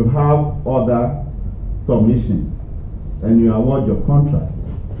and you have other submissions and you award your contract,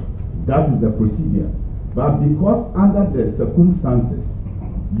 that is the procedure. But because under the circumstances,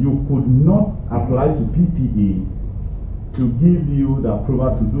 you could not apply to PPA to give you the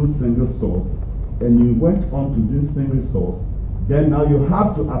approval to do single source, and you went on to do single source, then now you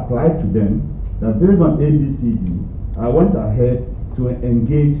have to apply to them that based on ABCD, I went ahead to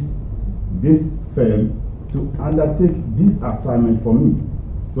engage this firm to undertake this assignment for me.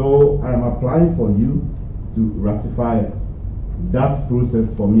 So I am applying for you to ratify that process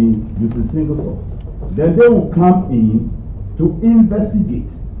for me using single source. Then they will come in to investigate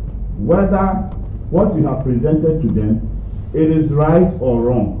whether what you have presented to them it is right or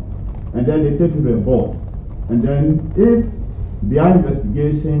wrong, and then they take it to the board. And then if their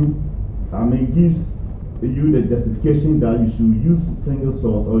investigation gives you the justification that you should use single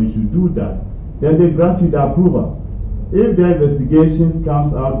source or you should do that, then they grant you the approval. If the investigation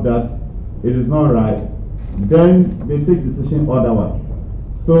comes out that it is not right, then they take decision otherwise.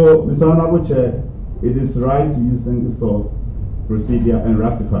 So, Mr. Honorable Chair, it is right to use single source procedure and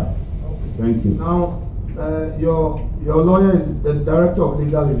ratify. Thank you. Now, your lawyer is the director of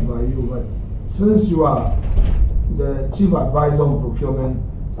legal is by you, but since you are the chief advisor on procurement,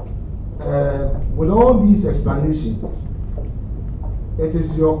 with all these explanations, it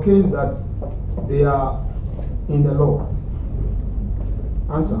is your case that they are in the law.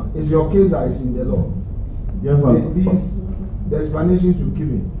 Answer. It's your case that is in the law. Yes, sir. The explanations you've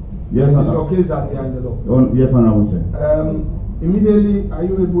given. Yes, it sir. is your case that they are in the law. Yes, Honorable Chair. Immediately, are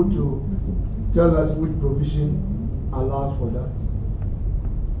you able to tell us which provision allows for that?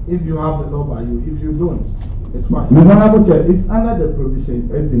 If you have the law by you, if you don't, it's fine. Mr. Honorable Chair, it's under the provision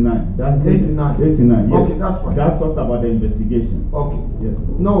 89. That's 89. 89. Yes. Okay, that's fine. That talks about the investigation. Okay. Yes.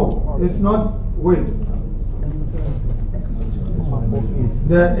 No, it's not. Wait.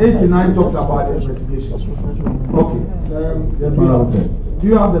 The 89 talks about the investigation. Okay. Yes, Honorable Chair. Do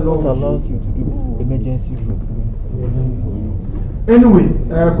you have the law? It allows you to do emergency Anyway,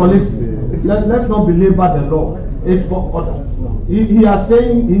 colleagues, let's not belabor the law. It's for order.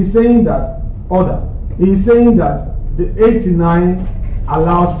 He's saying that order. He's saying that the 89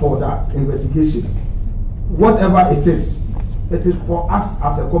 allows for that investigation. Whatever it is for us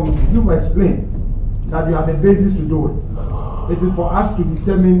as a committee. You will explain that you have the basis to do it. It is for us to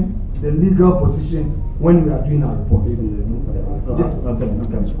determine the legal position when we are doing our report.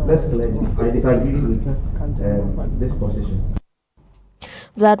 Let's play. I disagree with this position.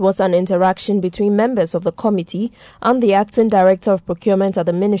 That was an interaction between members of the committee and the Acting Director of Procurement at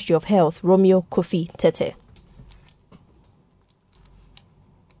the Ministry of Health, Romeo Kofi Tete.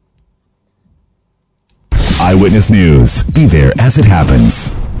 Eyewitness News. Be there as it happens.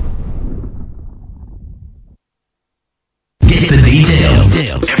 Get the details.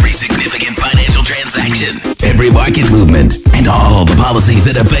 Every significant financial transaction, every market movement, and all the policies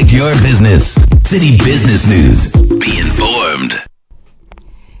that affect your business. City Business News. Be informed.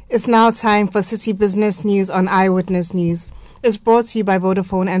 It's now time for City Business News on Eyewitness News. It's brought to you by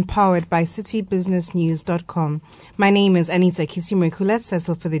Vodafone and powered by citybusinessnews.com. My name is Anita Kisimueku. Let's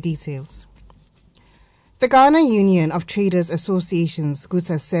settle for the details. The Ghana Union of Traders Associations,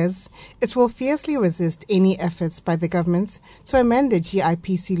 GUTA, says it will fiercely resist any efforts by the government to amend the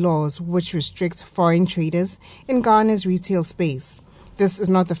GIPC laws which restrict foreign traders in Ghana's retail space. This is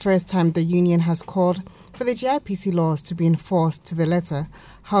not the first time the union has called for the GIPC laws to be enforced to the letter.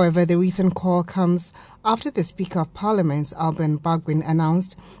 However, the recent call comes after the Speaker of Parliament, Alban Bagbin,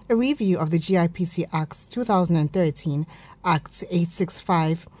 announced a review of the GIPC Acts 2013, Act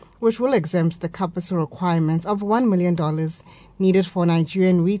 865, which will exempt the capital requirement of $1 million needed for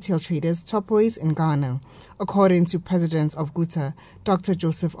Nigerian retail traders to operate in Ghana. According to President of GUTA, Dr.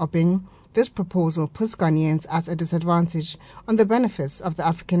 Joseph Obeng, this proposal puts Ghanaians at a disadvantage on the benefits of the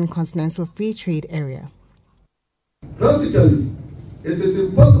African Continental Free Trade Area. Practically, it is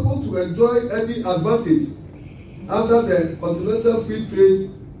impossible to enjoy any advantage under the Continental Free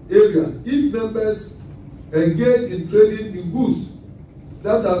Trade Area if members engage in trading in goods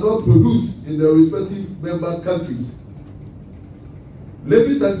that are not produced in their respective member countries.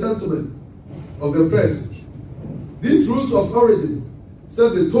 Ladies and gentlemen of the press, these rules of origin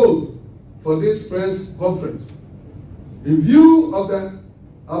set the tone for this press conference. In view of the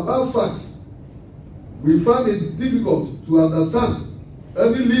above facts, we find it difficult to understand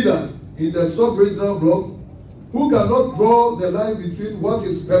any leader in the sub-regional bloc who cannot draw the line between what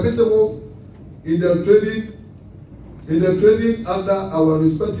is permissible in the trading under our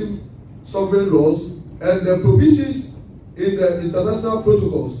respective sovereign laws and the provisions in the international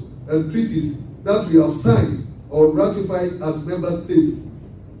protocols and treaties that we have signed or ratified as member states.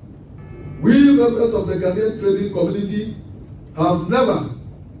 We members of the Ghanaian trading community have never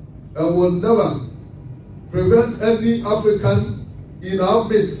and will never prevent any African in our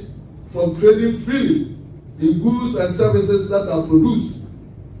midst from trading freely in goods and services that are produced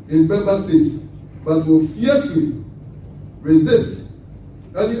in member states, but will fiercely resist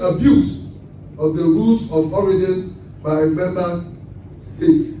any abuse of the rules of origin by member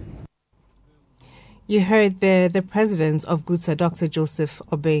states. You heard the president of GUTA, Dr. Joseph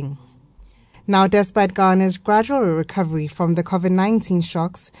Obeng. Now, despite Ghana's gradual recovery from the COVID-19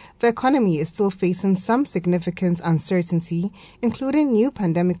 shocks, the economy is still facing some significant uncertainty, including new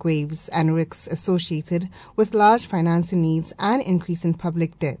pandemic waves and risks associated with large financing needs and increasing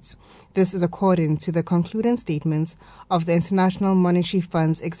public debt. This is according to the concluding statement of the International Monetary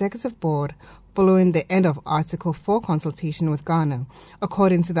Fund's Executive Board following the end of Article 4 consultation with Ghana.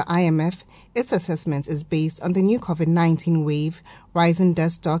 According to the IMF, its assessment is based on the new COVID-19 wave, rising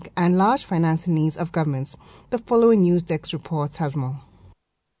debt stock, and large financing needs of governments. The following news desk reports has more.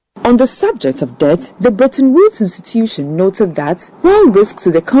 On the subject of debt, the Bretton Woods Institution noted that while risk to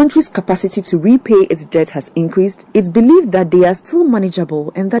the country's capacity to repay its debt has increased, it's believed that they are still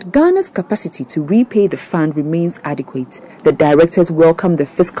manageable and that Ghana's capacity to repay the fund remains adequate. The directors welcomed the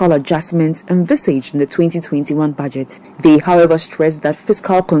fiscal adjustments envisaged in the 2021 budget. They, however, stressed that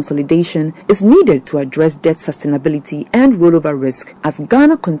fiscal consolidation is needed to address debt sustainability and rollover risk as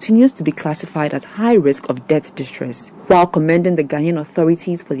Ghana continues to be classified as high risk of debt distress. While commending the Ghanaian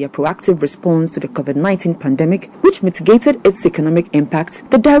authorities for their proactive response to the COVID-19 pandemic, which mitigated its economic impact,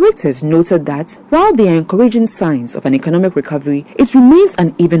 the directors noted that while there are encouraging signs of an economic recovery, it remains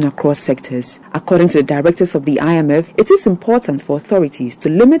uneven across sectors. According to the directors of the IMF, it is important for authorities to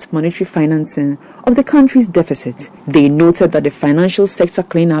limit monetary financing of the country's deficit. They noted that the financial sector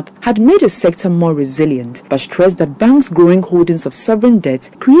cleanup had made the sector more resilient, but stressed that banks' growing holdings of sovereign debt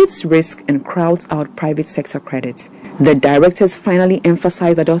creates risk and crowds out private sector credit. The directors finally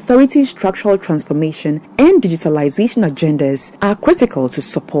emphasized that authorities' structural transformation and digitalization agendas are critical to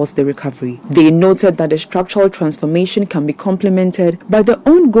support the recovery. They noted that the structural transformation can be complemented by the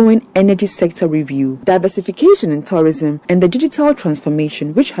ongoing energy sector review, diversification in tourism, and the digital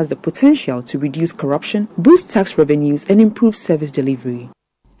transformation, which has the potential to reduce corruption, boost tax revenues, and improve service delivery.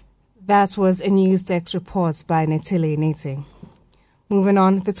 That was a news desk report by Netele Nete. Moving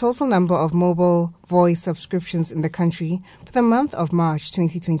on, the total number of mobile voice subscriptions in the country for the month of March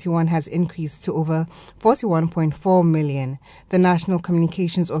 2021 has increased to over 41.4 million. The National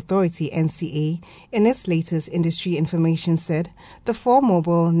Communications Authority, NCA, in its latest industry information said the four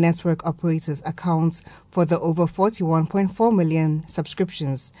mobile network operators account for the over 41.4 million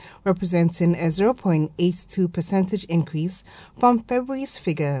subscriptions, representing a 0.82% increase from February's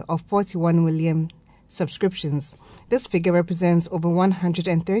figure of 41 million subscriptions. This figure represents over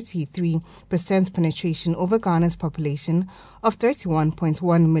 133% penetration over Ghana's population of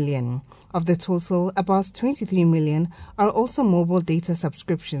 31.1 million. Of the total, about 23 million are also mobile data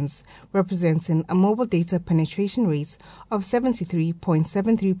subscriptions, representing a mobile data penetration rate of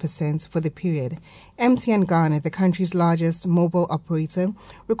 73.73% for the period. MTN Ghana, the country's largest mobile operator,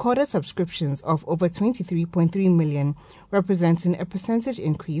 recorded subscriptions of over 23.3 million, representing a percentage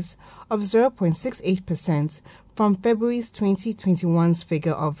increase of 0.68% from February's 2021's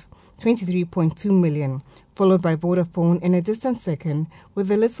figure of 23.2 million, followed by Vodafone in a distant second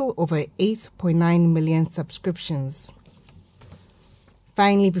with a little over 8.9 million subscriptions.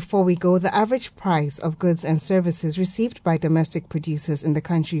 Finally, before we go, the average price of goods and services received by domestic producers in the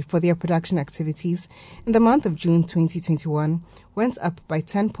country for their production activities in the month of June 2021 went up by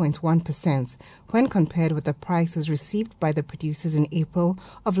 10.1% when compared with the prices received by the producers in April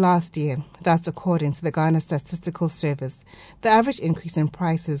of last year. That's according to the Ghana Statistical Service. The average increase in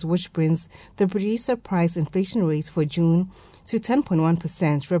prices, which brings the producer price inflation rate for June to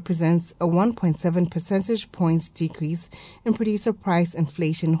 10.1%, represents a 1.7 percentage points decrease in producer price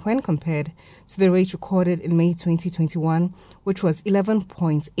inflation when compared to the rate recorded in May 2021, which was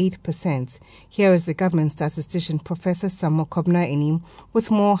 11.8%. Here is the government statistician, Professor Samuel Kobna-Enim,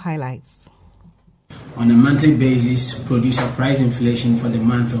 with more highlights. On a monthly basis, producer price inflation for the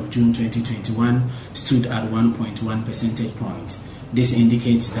month of June 2021 stood at 1.1 percentage points. This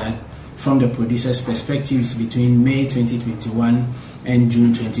indicates that from the producer's perspectives, between May 2021 and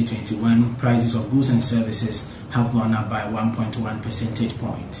June 2021, prices of goods and services have gone up by 1.1 percentage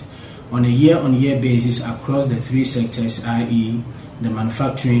points. On a year-on-year basis across the three sectors, i.e. the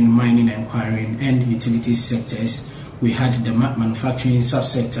manufacturing, mining and quarrying and utilities sectors, we had the manufacturing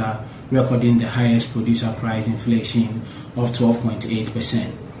subsector recording the highest producer price inflation of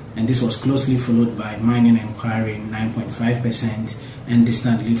 12.8%. And this was closely followed by mining and quarrying 9.5% and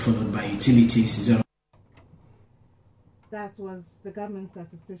distantly followed by utilities 0. That was the government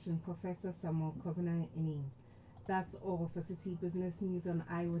statistician, Professor Samuel Kobna-Enim. That's all for City Business News on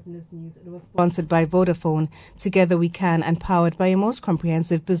Eyewitness News. It was sponsored by Vodafone, Together We Can, and powered by your most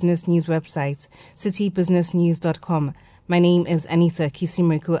comprehensive business news website, citybusinessnews.com. My name is Anita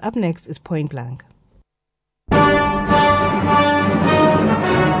Kisimreku. Up next is Point Blank.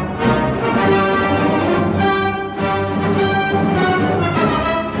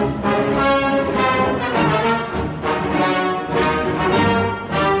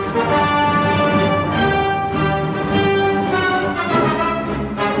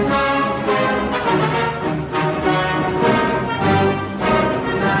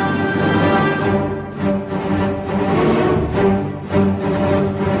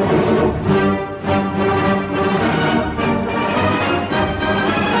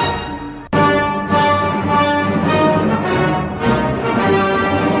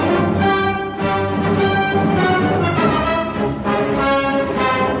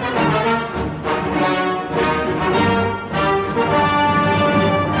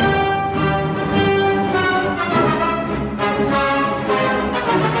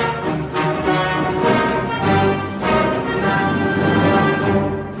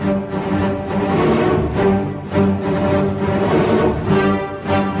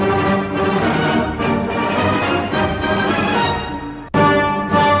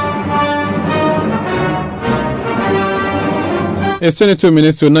 It's 22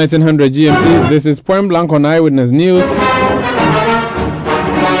 minutes to 1900 GMT. This is Point Blank on Eyewitness News.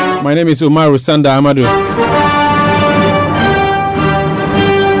 My name is Umar Rusanda Amadou.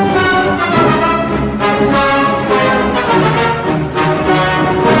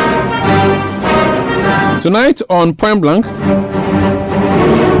 Tonight on Point Blank,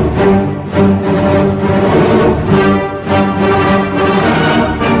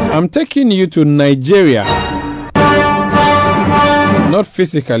 I'm taking you to Nigeria. Not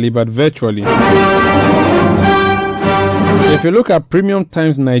physically, but virtually. If you look at Premium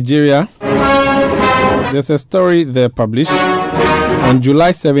Times Nigeria, there's a story there published on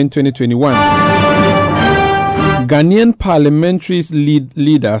July 7, 2021. Ghanaian parliamentary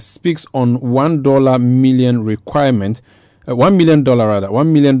leader speaks on $1 million requirement,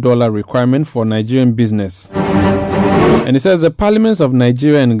 $1 million requirement for Nigerian business. And it says the parliaments of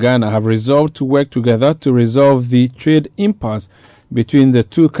Nigeria and Ghana have resolved to work together to resolve the trade impasse between the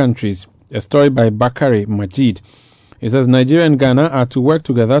two countries. A story by Bakari Majid. It says Nigeria and Ghana are to work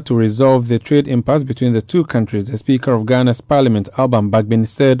together to resolve the trade impasse between the two countries. The Speaker of Ghana's Parliament, Alban Bagbin,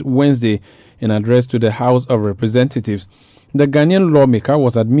 said Wednesday in an address to the House of Representatives. The Ghanaian lawmaker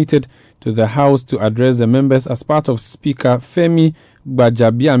was admitted to the House to address the members as part of Speaker Femi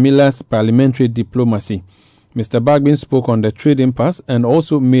Gbajabiamila's parliamentary diplomacy. Mr. Bagbin spoke on the trade impasse and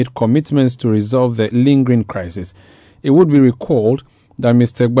also made commitments to resolve the lingering crisis. It would be recalled that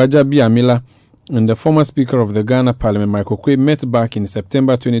Mr. Gbajabiamila and the former Speaker of the Ghana Parliament, Michael Quay, met back in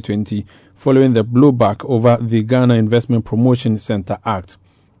September 2020 following the blowback over the Ghana Investment Promotion Center Act.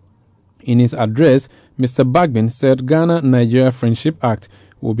 In his address, Mr. Bagbin said Ghana-Nigeria Friendship Act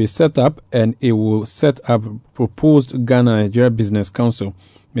will be set up and it will set up proposed Ghana-Nigeria Business Council.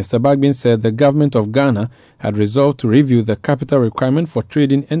 Mr. Bagbin said the government of Ghana had resolved to review the capital requirement for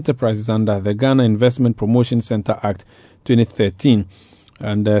trading enterprises under the Ghana Investment Promotion Center Act 2013.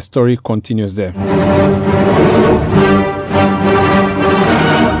 And the story continues there.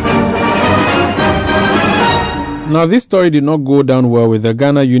 Now, this story did not go down well with the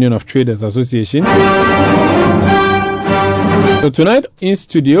Ghana Union of Traders Association. So tonight in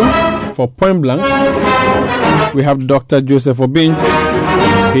studio for Point Blank, we have Dr. Joseph Obin.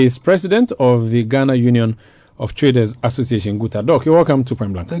 He is president of the Ghana Union of Traders Association, GUTA. Doc, you're welcome to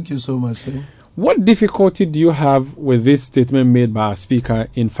Point Blank. Thank you so much, sir. What difficulty do you have with this statement made by our speaker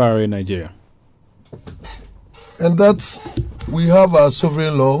in Faroe, Nigeria? And that's, we have our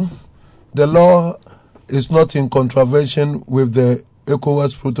sovereign law. The law is not in contravention with the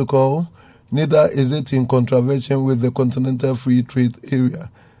ECOWAS protocol, neither is it in contravention with the Continental Free Trade Area.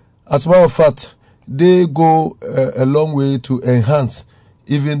 As a matter of fact, they go a long way to enhance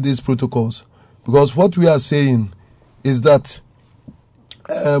even these protocols. Because what we are saying is that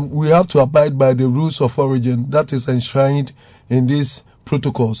we have to abide by the rules of origin that is enshrined in these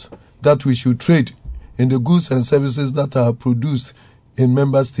protocols, that we should trade in the goods and services that are produced in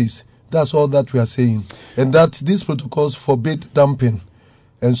member states. That's all that we are saying. And that these protocols forbid dumping.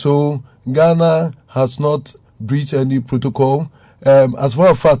 And so Ghana has not breached any protocol. As a matter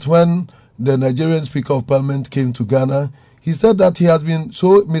of fact, when the Nigerian Speaker of Parliament came to Ghana, he said that he has been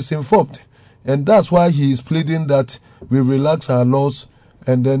so misinformed. And that's why he is pleading that we relax our laws,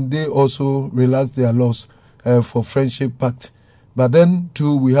 and then they also relax their laws for Friendship Pact. But then,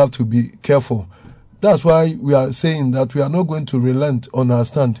 too, we have to be careful. That's why we are saying that we are not going to relent on our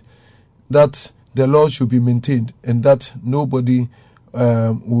stand, that the law should be maintained and that nobody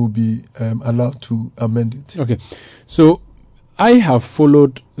will be allowed to amend it. Okay. So I have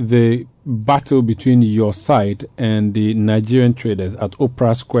followed the battle between your side and the Nigerian traders at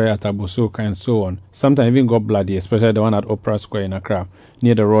Opera Square, at Abosoka, and so on. Sometimes even got bloody, especially the one at Opera Square in Accra,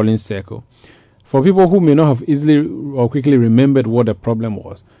 near the Rolling Circle. For people who may not have easily or quickly remembered what the problem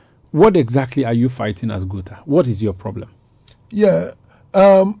was, what exactly are you fighting as GUTA? What is your problem? Yeah.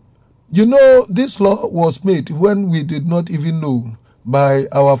 This law was made when we did not even know by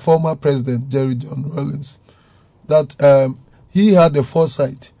our former president, Jerry John Rawlings, that he had the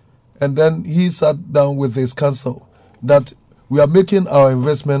foresight, and then he sat down with his council that we are making our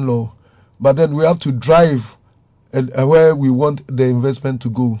investment law, but then we have to drive where we want the investment to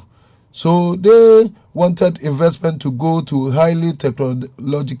go. So they wanted investment to go to highly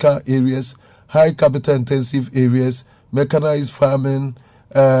technological areas, high capital intensive areas, mechanized farming,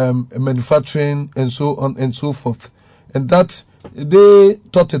 manufacturing, and so on and so forth. And that they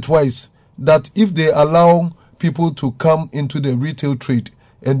thought it wise that if they allow people to come into the retail trade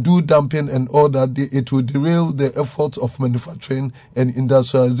and do dumping and all that, it will derail the efforts of manufacturing and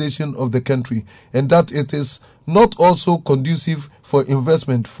industrialization of the country. And that it is not also conducive for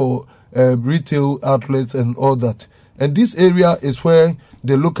investment for retail outlets and all that. And this area is where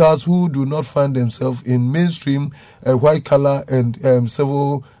the locals who do not find themselves in mainstream white collar and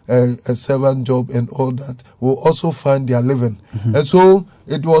civil servant job and all that will also find their living. Mm-hmm. And so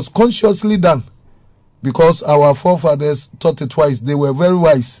it was consciously done because our forefathers thought it twice. They were very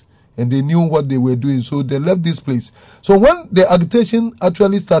wise and they knew what they were doing. So they left this place. So when the agitation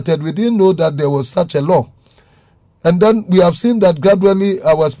actually started, we didn't know that there was such a law. And then we have seen that gradually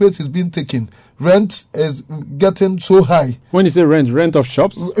our space is being taken. Rent is getting so high. When you say rent of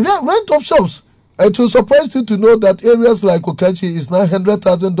shops? Rent of shops. It will surprise you to know that areas like Okanchi is now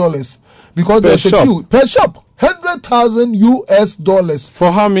 $100,000 because there's a queue per shop. $100,000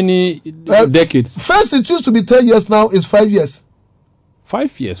 for how many decades? First, it used to be 10 years. Now it's 5 years.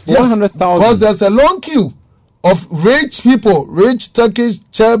 5 years for 100,000. Because there's a long queue of rich people, rich Turkish,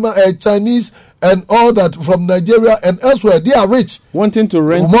 Chinese, and all that from Nigeria and elsewhere. They are rich, wanting to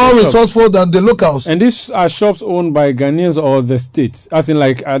rent, more resourceful than the locals. And these are shops owned by Ghanaians or the states, as in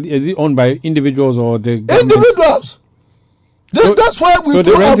like, is it owned by individuals or the government? Individuals. That's why we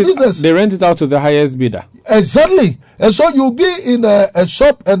do our business. They rent it out to the highest bidder. Exactly. And so you'll be in a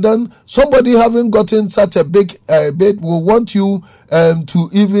shop and then somebody having gotten such a big bid will want you to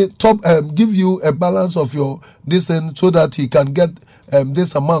even give you a balance of your this thing so that he can get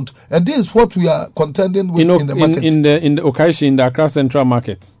this amount. And this is what we are contending with in the market. In the Okaishi, in the Accra Central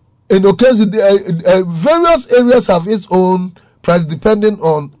Market. In Okaishi, various areas have its own price depending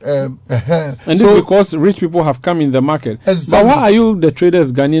on and this is because rich people have come in the market. Exactly. But why are you, the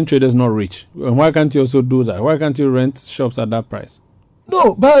traders, Ghanaian traders, not rich? And why can't you also do that? Why can't you rent shops at that price?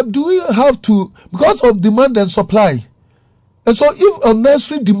 No, but do we have to, because of demand and supply? And so if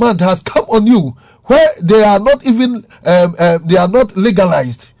unnecessary demand has come on you, where they are not even they are not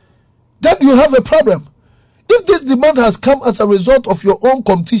legalized, then you have a problem. If this demand has come as a result of your own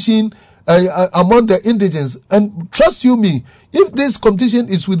competition among the indigents, and trust you me, if this competition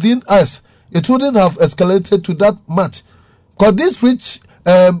is within us, it wouldn't have escalated to that much. Because these rich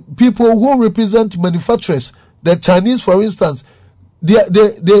people who represent manufacturers, the Chinese, for instance,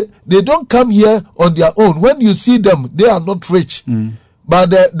 they don't come here on their own. When you see them, they are not rich.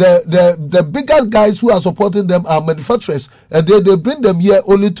 But the bigger guys who are supporting them are manufacturers, and they bring them here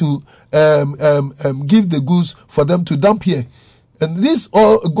only to give the goods for them to dump here. And this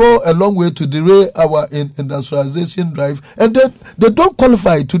all go a long way to derail our industrialization drive. And they don't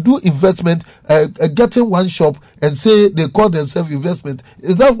qualify to do investment, getting one shop and say they call themselves investment.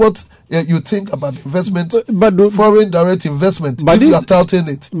 Is that what you think about investment? But foreign direct investment, if you are touting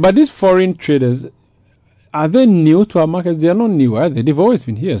it. But these foreign traders, are they new to our markets? They are not new, are they? They've always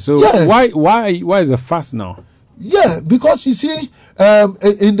been here. So yeah. why is the fuss now? Yeah, because you see,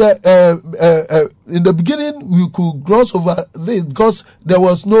 in the beginning we could gloss over this because there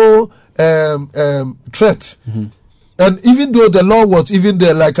was no threat. And even though the law was even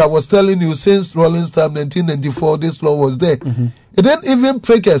there, like I was telling you, since Rawlings' time, 1994, this law was there. It didn't even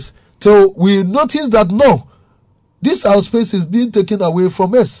break us till we noticed that no, this our space is being taken away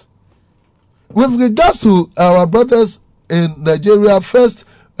from us. With regards to our brothers in Nigeria, first,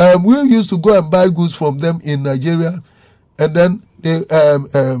 we used to go and buy goods from them in Nigeria, and then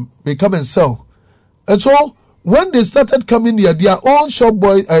they come and sell. And so when they started coming here, their own shop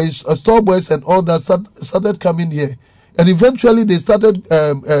boys, store boys, and all that started coming here, and eventually they started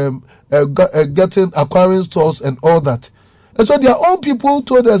acquiring stores and all that. And so their own people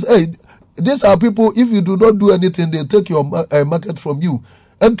told us, "Hey, these are people. If you do not do anything, they take your market from you."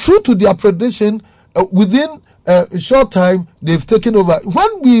 And true to their prediction, within a short time, they've taken over.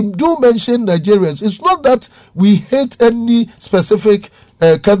 When we do mention Nigerians, it's not that we hate any specific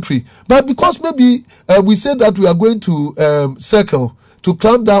country, but because maybe we say that we are going to circle to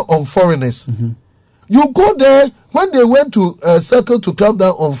clamp down on foreigners. You go there, when they went to circle to clamp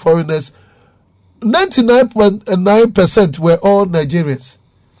down on foreigners, 99.9% were all Nigerians.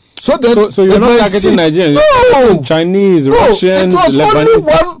 So then, so you're not targeting Nigerians? No, Chinese, Russians, it was Lebanese. only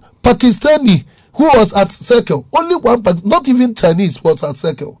one Pakistani who was at circle. Only one, not even Chinese was at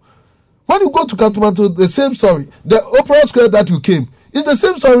circle. When you go to Kathmandu, the same story. The Opera Square that you came is the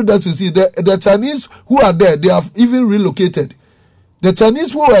same story that you see. The Chinese who are there, they have even relocated. The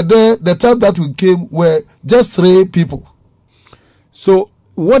Chinese who were there the time that we came were just 3 people. So,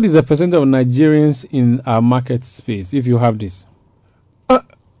 what is the percentage of Nigerians in our market space, if you have this?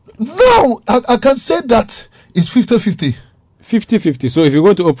 No, I can say that it's 50-50. 50-50. So if you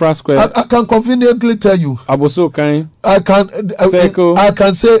go to Opera Square, I can conveniently tell you. Abosokai. Circle. I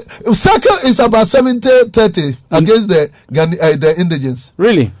can say Circle is about 70-30 against the indigents.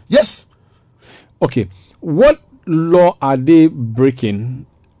 Really? Yes. Okay. What law are they breaking?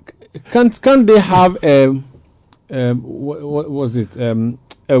 Can't they have what was it?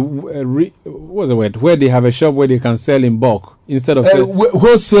 What's the word? Where they have a shop where they can sell in bulk instead of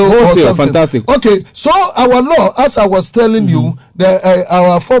wholesale. Fantastic. Okay, so our law, as I was telling you,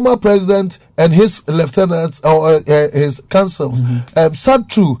 our former president and his lieutenants or his councils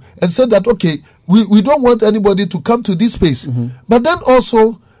sat through and said that okay, we don't want anybody to come to this space, but then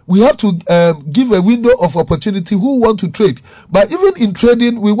also we have to give a window of opportunity who want to trade. But even in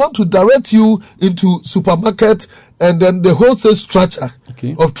trading, we want to direct you into supermarket and then the wholesale structure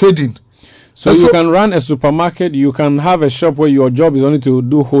of trading. So you can run a supermarket, you can have a shop where your job is only to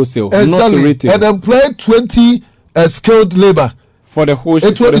do wholesale, not to retail. And employ 20 skilled labor. For the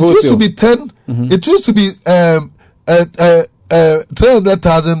wholesale. It used to be 10. It used to be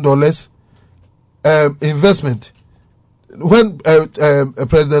 $300,000 investment when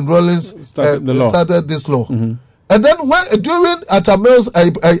President Rawlings started this law. And then when during Atamel's,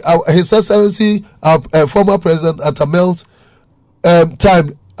 His Excellency, former President Atamel's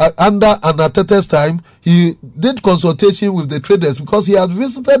time, under Anatete's time, he did consultation with the traders because he had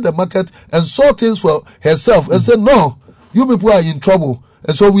visited the market and saw things for himself and said, no, you people are in trouble.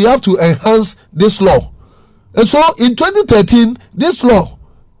 And so we have to enhance this law. And so in 2013, this law,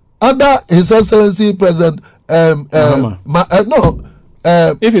 under His Excellency President if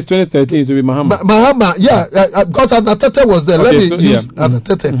it's 2013, it will be Mahama. Mahama, yeah, because Anatete was there. Okay, Let me use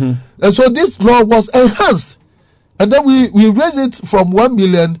Anatete. And so this law was enhanced. And then we raised it from 1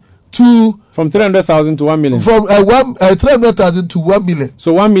 million to... From 300,000 to 1 million? From 300,000 to $1 million.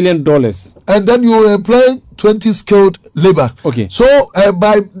 So $1 million. And then you employ 20 skilled labor. Okay. So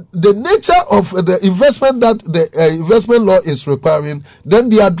by the nature of the investment that the investment law is requiring, then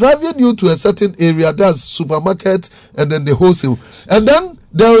they are driving you to a certain area, that's supermarket and then the wholesale. And then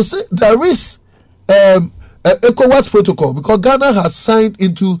there is ECOWAS protocol, because Ghana has signed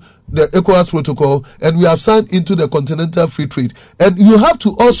into the ECOWAS protocol and we have signed into the Continental Free Trade. And you have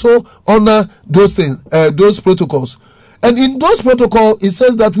to also honor those things, those protocols. And in those protocols, it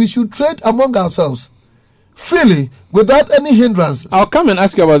says that we should trade among ourselves freely without any hindrances. I'll come and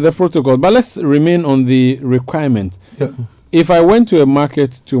ask you about the protocol, but let's remain on the requirement. Yeah. If I went to a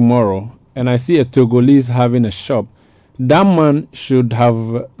market tomorrow and I see a Togolese having a shop, that man should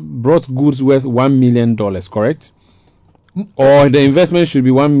have brought goods worth $1 million, correct? Or the investment should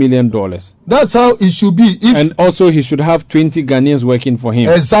be $1 million. That's how it should be. And also he should have 20 Ghanaians working for him.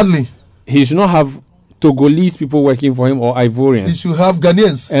 Exactly. He should not have Togolese people working for him or Ivorians. He should have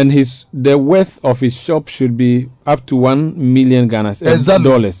Ghanaians. And the worth of his shop should be up to 1 million dollars.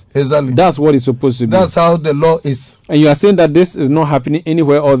 Exactly. That's what it's supposed to be. That's how the law is. And you are saying that this is not happening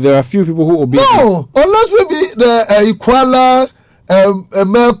anywhere, or there are few people who obey No, unless maybe the Equala,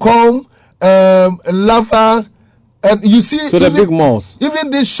 Melcom, Lava, and you see, so the big malls. Even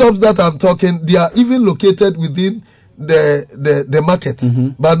these shops that I'm talking, they are even located within the market,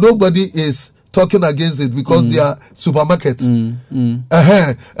 but nobody is talking against it because they are supermarkets.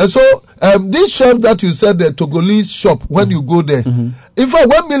 And so this shop that you said, the Togolese shop, when you go there, in fact,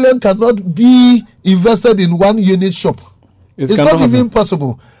 1 million cannot be invested in one unit shop. It's not even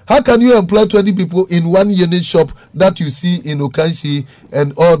possible. How can you employ 20 people in one unit shop that you see in Okanshi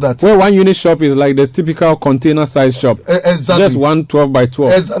and all that? Well, one unit shop is like the typical container size shop. Exactly. Just 1 12 by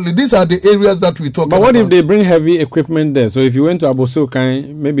 12. Exactly. These are the areas that we talk about. But what if they bring heavy equipment there? So if you went to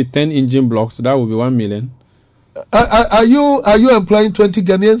Abosokan, maybe 10 engine blocks, that would be 1 million. Are you employing 20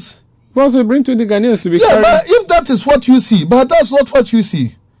 Ghanaians? Well, so bring 20 Ghanaians to be carried. But if that is what you see, but that's not what you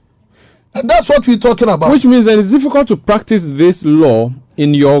see. And that's what we're talking about. Which means that it's difficult to practice this law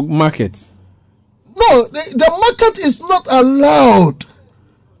in your markets. No, the market is not allowed.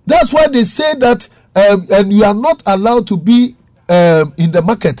 That's why they say that and you are not allowed to be in the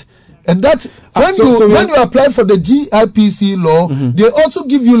market. And that when you apply for the GIPC law, they also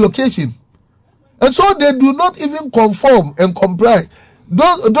give you location. And so they do not even conform and comply.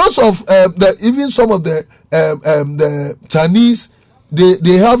 Those of even some of the Chinese,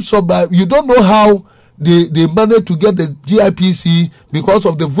 they have some, you don't know how they manage to get the GIPC because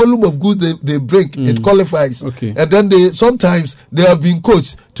of the volume of goods they bring. It qualifies. Okay. And then sometimes they have been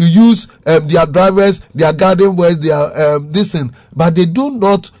coached to use their drivers, their garden boys, their this thing. But they do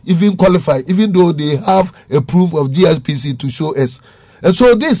not even qualify, even though they have a proof of GIPC to show us. And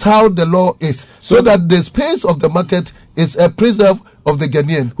so this is how the law is. So that the space of the market is a preserve of the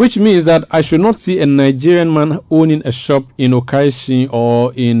Ghanaian. Which means that I should not see a Nigerian man owning a shop in Okaishi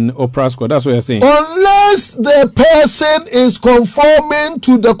or in Oprasco. That's what you're saying. Unless the person is conforming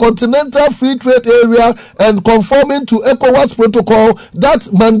to the Continental Free Trade Area and conforming to ECOWAS protocol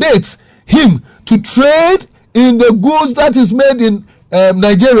that mandates him to trade in the goods that is made in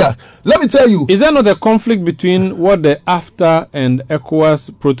Nigeria. Let me tell you. Is there not a conflict between what the AFTA and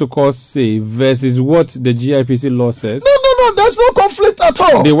ECOWAS protocols say versus what the GIPC law says? No, there's no conflict at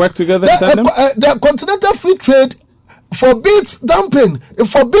all. They work together? The Continental Free Trade forbids dumping. It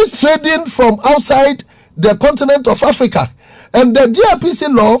forbids trading from outside the continent of Africa. And the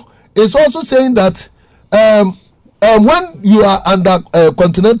GIPC law is also saying that when you are under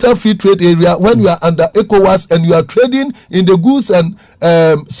Continental Free Trade Area, when you are under ECOWAS and you are trading in the goods and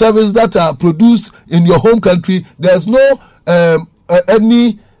services that are produced in your home country, there's no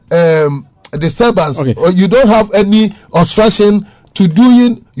any disturbance, or you don't have any obstruction to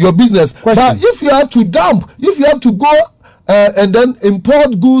doing your business. But if you have to dump, if you have to go and then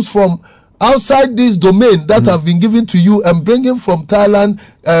import goods from outside this domain that have been given to you and bring them from Thailand,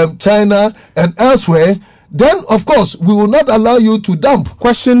 China, and elsewhere, then of course we will not allow you to dump.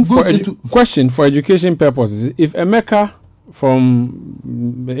 Question for education purposes: if Emeka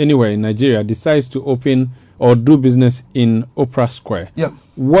from anywhere in Nigeria decides to open or do business in Opera Square,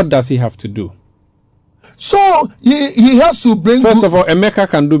 what does he have to do? So he has to bring. First of all, Emeka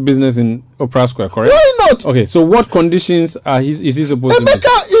can do business in Opera Square, correct? Why not? Okay, so what conditions is he supposed to meet?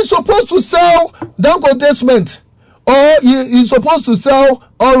 Emeka is supposed to sell Dangote cement. Or he's supposed to sell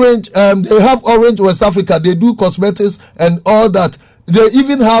Orange. They have Orange West Africa. They do cosmetics and all that. They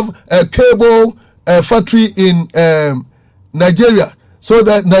even have a cable factory in Nigeria. So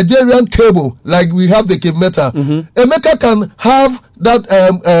the Nigerian cable, like we have the Cape Metal, Emeka can have that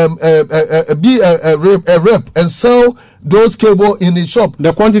be a rep and sell those cable in his shop.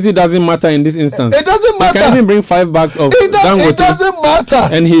 The quantity doesn't matter in this instance. It doesn't matter. He can even bring 5 bags of Dangote. It doesn't matter.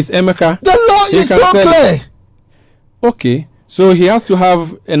 And he's Emeka. The law is so clear. Okay, so he has to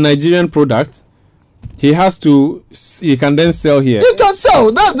have a Nigerian product. He can then sell here. He can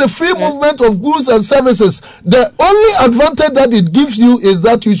sell. That's the free movement of goods and services. The only advantage that it gives you is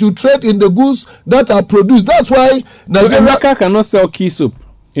that you should trade in the goods that are produced. That's why Nigeria... Emeka cannot sell key soap,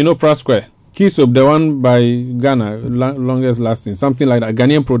 Prasquare. Key soap, the one by Ghana, longest lasting, something like that,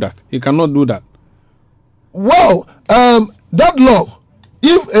 Ghanaian product. He cannot do that. Well, that law,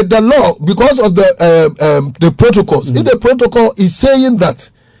 if the law, because of the protocols, if the protocol is saying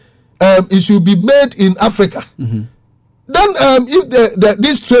that it should be made in Africa, then if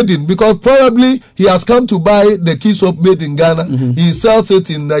this trading, because probably he has come to buy the key soap made in Ghana, he sells it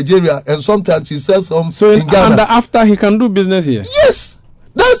in Nigeria, and sometimes he sells some in Ghana. And after he can do business here. Yes.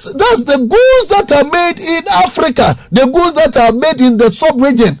 That's the goods that are made in Africa, the goods that are made in the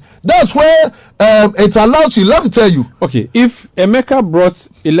sub-region. That's where it allows you. Let me tell you. Okay, if Emeka brought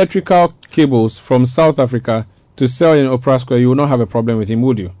electrical cables from South Africa to sell in Oprasco, you will not have a problem with him,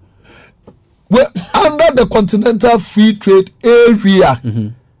 would you? Well, under the Continental Free Trade Area,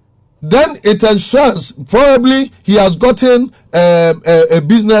 then it ensures probably he has gotten a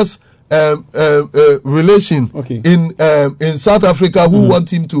business relation in South Africa who want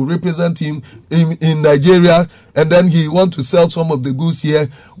him to represent him in Nigeria, and then he want to sell some of the goods here.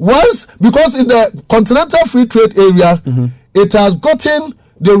 Because in the Continental Free Trade Area, it has gotten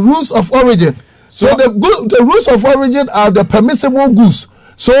the rules of origin. So the rules of origin are the permissible goods.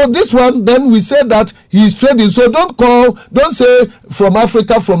 So this one, then we say that he is trading. So don't say from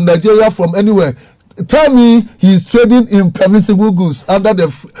Africa, from Nigeria, from anywhere. Tell me he is trading in permissible goods under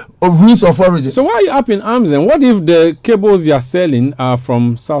the rules of origin. So why are you up in arms then? What if the cables you are selling are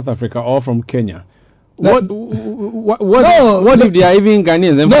from South Africa or from Kenya? What if they are even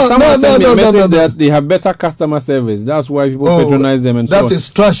Ghanaians? And someone sent me a message that they have better customer service. That's why people patronize them and so on. That is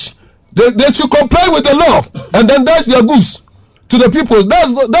trash. They should comply with the law and then dash their goods to the people.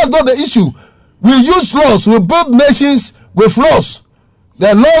 That's not the issue. We use laws. We build nations with laws.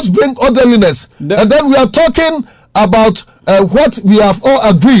 The laws bring orderliness. And then we are talking about what we have all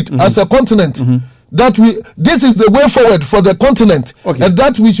agreed as a continent. That this is the way forward for the continent. And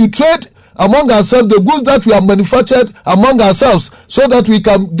that we should trade among ourselves the goods that we have manufactured among ourselves, so that we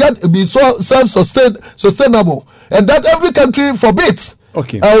can be self-sustainable. And that every country forbids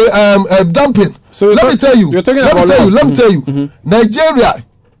dumping. So let me tell you. Nigeria,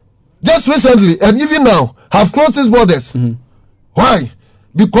 just recently and even now, have closed its borders. Why?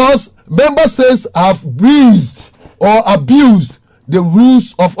 Because member states have breached or abused the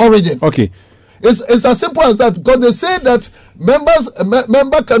rules of origin. It's as simple as that, because they say that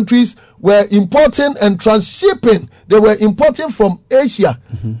member countries were importing and transshipping. They were importing from Asia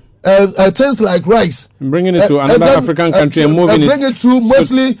things like rice, bringing it to another African country and moving bring it to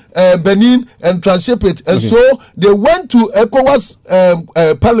mostly Benin and transship it. And so they went to ECOWAS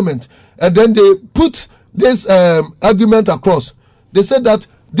Parliament, and then they put this argument across. They said that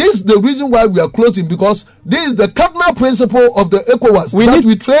this is the reason why we are closing, because this is the cardinal principle of the ECOWAS,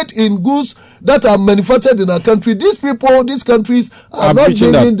 we trade in goods that are manufactured in our country. These countries are not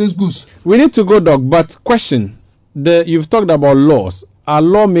bringing these goods. We need to go, Doc, but question, you've talked about laws. Our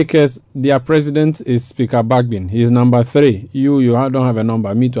lawmakers, their president is Speaker Bagbin. He is number 3. You don't have a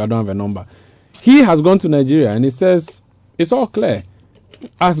number. Me too, I don't have a number. He has gone to Nigeria and he says, it's all clear.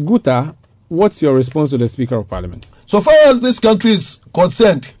 As Guta, what's your response to the Speaker of Parliament? So far as this country is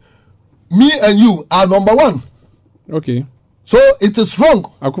concerned, me and you are number 1. Okay. So it is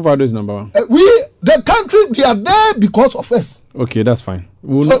wrong. Akufo-Addo is number 1. The country, they are there because of us. Okay, that's fine.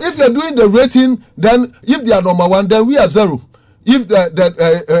 So if they're doing the rating, then if they are number 1, then we are 0. If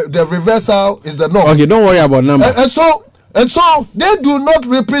the reversal is the norm. Okay, don't worry about numbers. And so they do not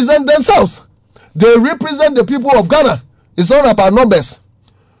represent themselves. They represent the people of Ghana. It's not about numbers.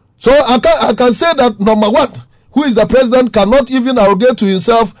 So I can say that number 1, who is the president, cannot even arrogate to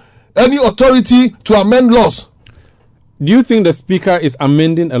himself any authority to amend laws. Do you think the speaker is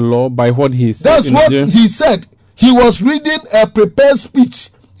amending a law by what he said? That's what he said. He was reading a prepared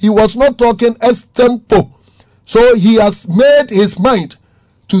speech. He was not talking extempo. So he has made his mind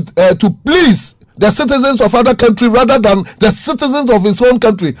to please the citizens of other country rather than the citizens of his own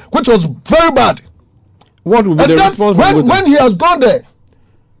country, which was very bad. What would be the response? When he has gone there,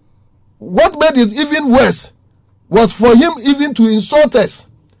 what made it even worse was for him even to insult us.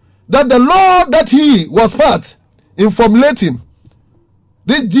 That the law that he was part in formulating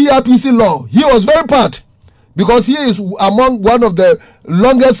this GRPC law, he was very part because he is among one of the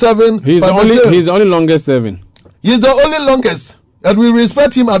longest serving. He's the only longest serving. He's the only longest, and we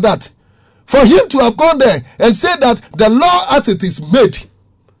respect him at that. For him to have gone there and said that the law as it is made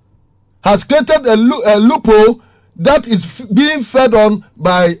has created a loophole that is being fed on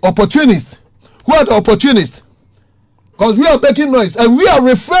by opportunists. Who are the opportunists? Because we are making noise and we are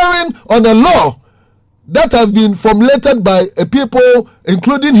referring on a law that has been formulated by people,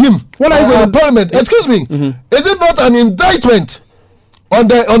 including him. What are you going to Parliament? Excuse me. Is it not an indictment on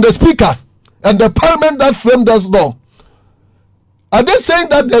the Speaker and the Parliament that framed this law? Are they saying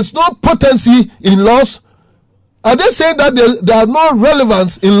that there's no potency in laws? Are they saying that there are no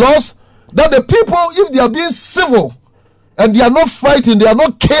relevance in laws? That the people, if they are being civil and they are not fighting, they are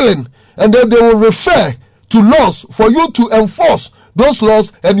not killing, and then they will refer to laws for you to enforce those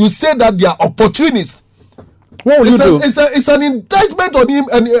laws, and you say that they are opportunists. What will you do? It's an indictment on him,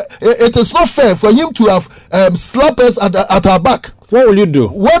 and it is not fair for him to have slapped us at our back. What will you do?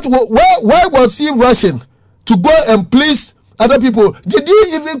 Why was he rushing to go and please other people? Did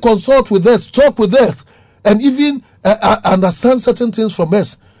he even consult with us, talk with us, and even understand certain things from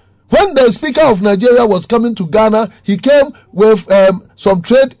us? When the Speaker of Nigeria was coming to Ghana, he came with some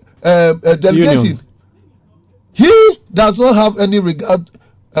trade delegation. Union. He does not have any regard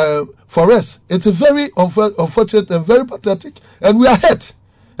for us. It's a very unfortunate and very pathetic, and we are hurt,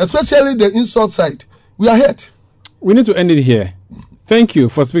 especially the insult side. We are hurt. We need to end it here. Thank you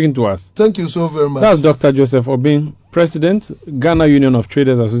for speaking to us. Thank you so very much. That's Dr. Joseph Obin, President, Ghana Union of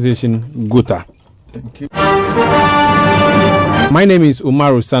Traders Association, GUTA. Thank you. My name is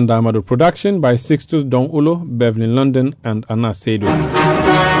Umaru Sanda Amado. Production by Sixtus Don Ulo, Beverly London, and Anna Seidu.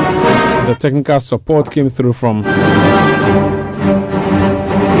 The technical support came through from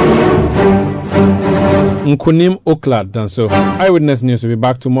Nkunim Oklad Danso. Eyewitness News will be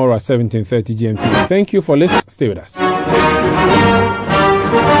back tomorrow at 17:30 GMT. Thank you for listening. Stay with us.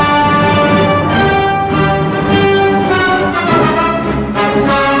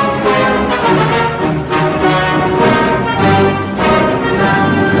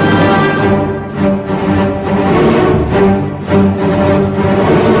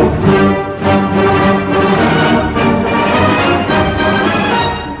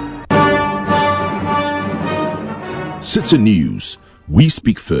 City News. We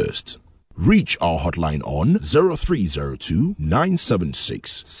speak first. Reach our hotline on 0302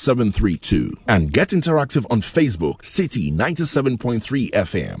 976 732 and get interactive on Facebook, City 97.3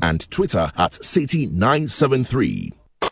 FM, and Twitter at City 973.